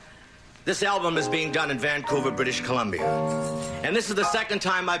 this album is being done in Vancouver, British Columbia. And this is the second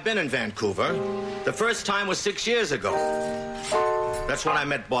time I've been in Vancouver. The first time was 6 years ago. That's when I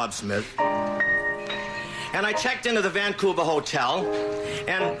met Bob Smith. And I checked into the Vancouver hotel,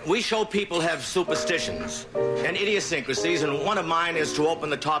 and we show people have superstitions and idiosyncrasies, and one of mine is to open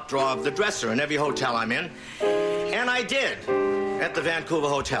the top drawer of the dresser in every hotel I'm in. And I did at the Vancouver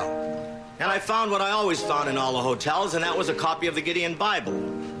hotel. And I found what I always found in all the hotels, and that was a copy of the Gideon Bible.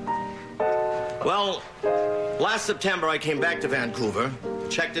 Well, last September I came back to Vancouver,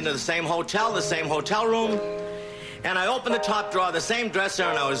 checked into the same hotel room, and I opened the top drawer of the same dresser,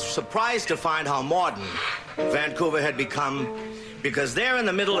 and I was surprised to find how modern Vancouver had become, because there in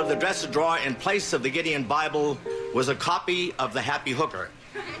the middle of the dresser drawer, in place of the Gideon Bible, was a copy of The Happy Hooker.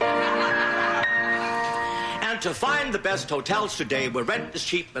 And to find the best hotels today where rent is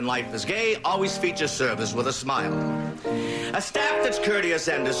cheap and life is gay always feature service with a smile. A staff that's courteous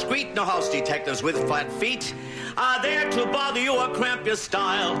and discreet, no house detectives with flat feet are there to bother you or cramp your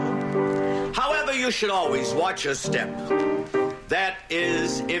style. However, you should always watch your step. That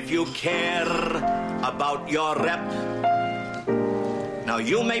is, if you care about your rep. Now,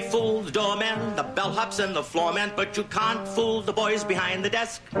 you may fool the doorman, the bellhops, and the floorman, but you can't fool the boys behind the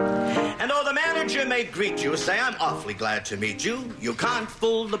desk. And though the manager may greet you, say, I'm awfully glad to meet you, you can't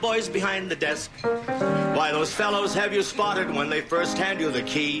fool the boys behind the desk. Why, those fellows have you spotted when they first hand you the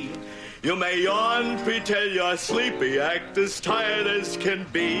key. You may yawn, pretend you're sleepy, act as tired as can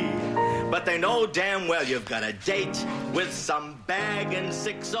be. But they know damn well you've got a date with some bag in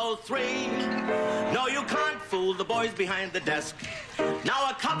 603. No, you can't fool the boys behind the desk. Now,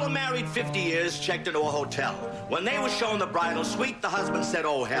 a couple married 50 years checked into a hotel. When they were shown the bridal suite, the husband said,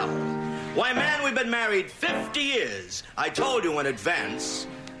 oh, hell. Why, man, we've been married 50 years. I told you in advance.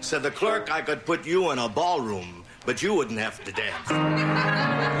 Said the clerk, I could put you in a ballroom, but you wouldn't have to dance.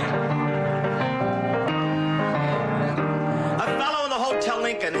 Hotel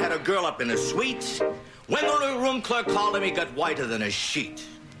Lincoln had a girl up in a suite. When the room clerk called him, he got whiter than a sheet.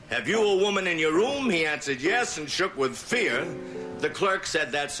 Have you a woman in your room? He answered yes and shook with fear. The clerk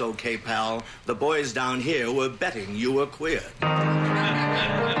said, that's okay, pal. The boys down here were betting you were queer.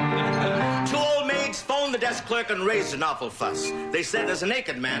 Two old maids phoned the desk clerk and raised an awful fuss. They said there's a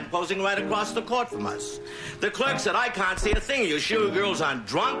naked man posing right across the court from us. The clerk said, I can't see a thing. Are you sure girls aren't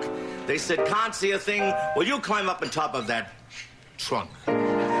drunk? They said, can't see a thing. Well, you climb up on top of that trunk.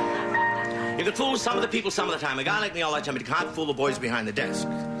 You can fool some of the people some of the time. A guy like me all the time, but you can't fool the boys behind the desk.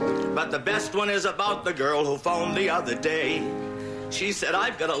 But the best one is about the girl who phoned the other day. She said,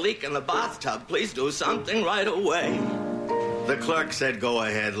 I've got a leak in the bathtub. Please do something right away. The clerk said, go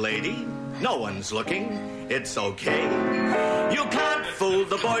ahead, lady. No one's looking. It's okay. You can't fool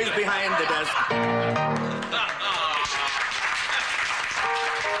the boys behind the desk.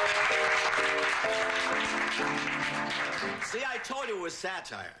 See, I told you it was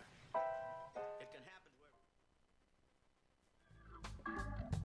satire.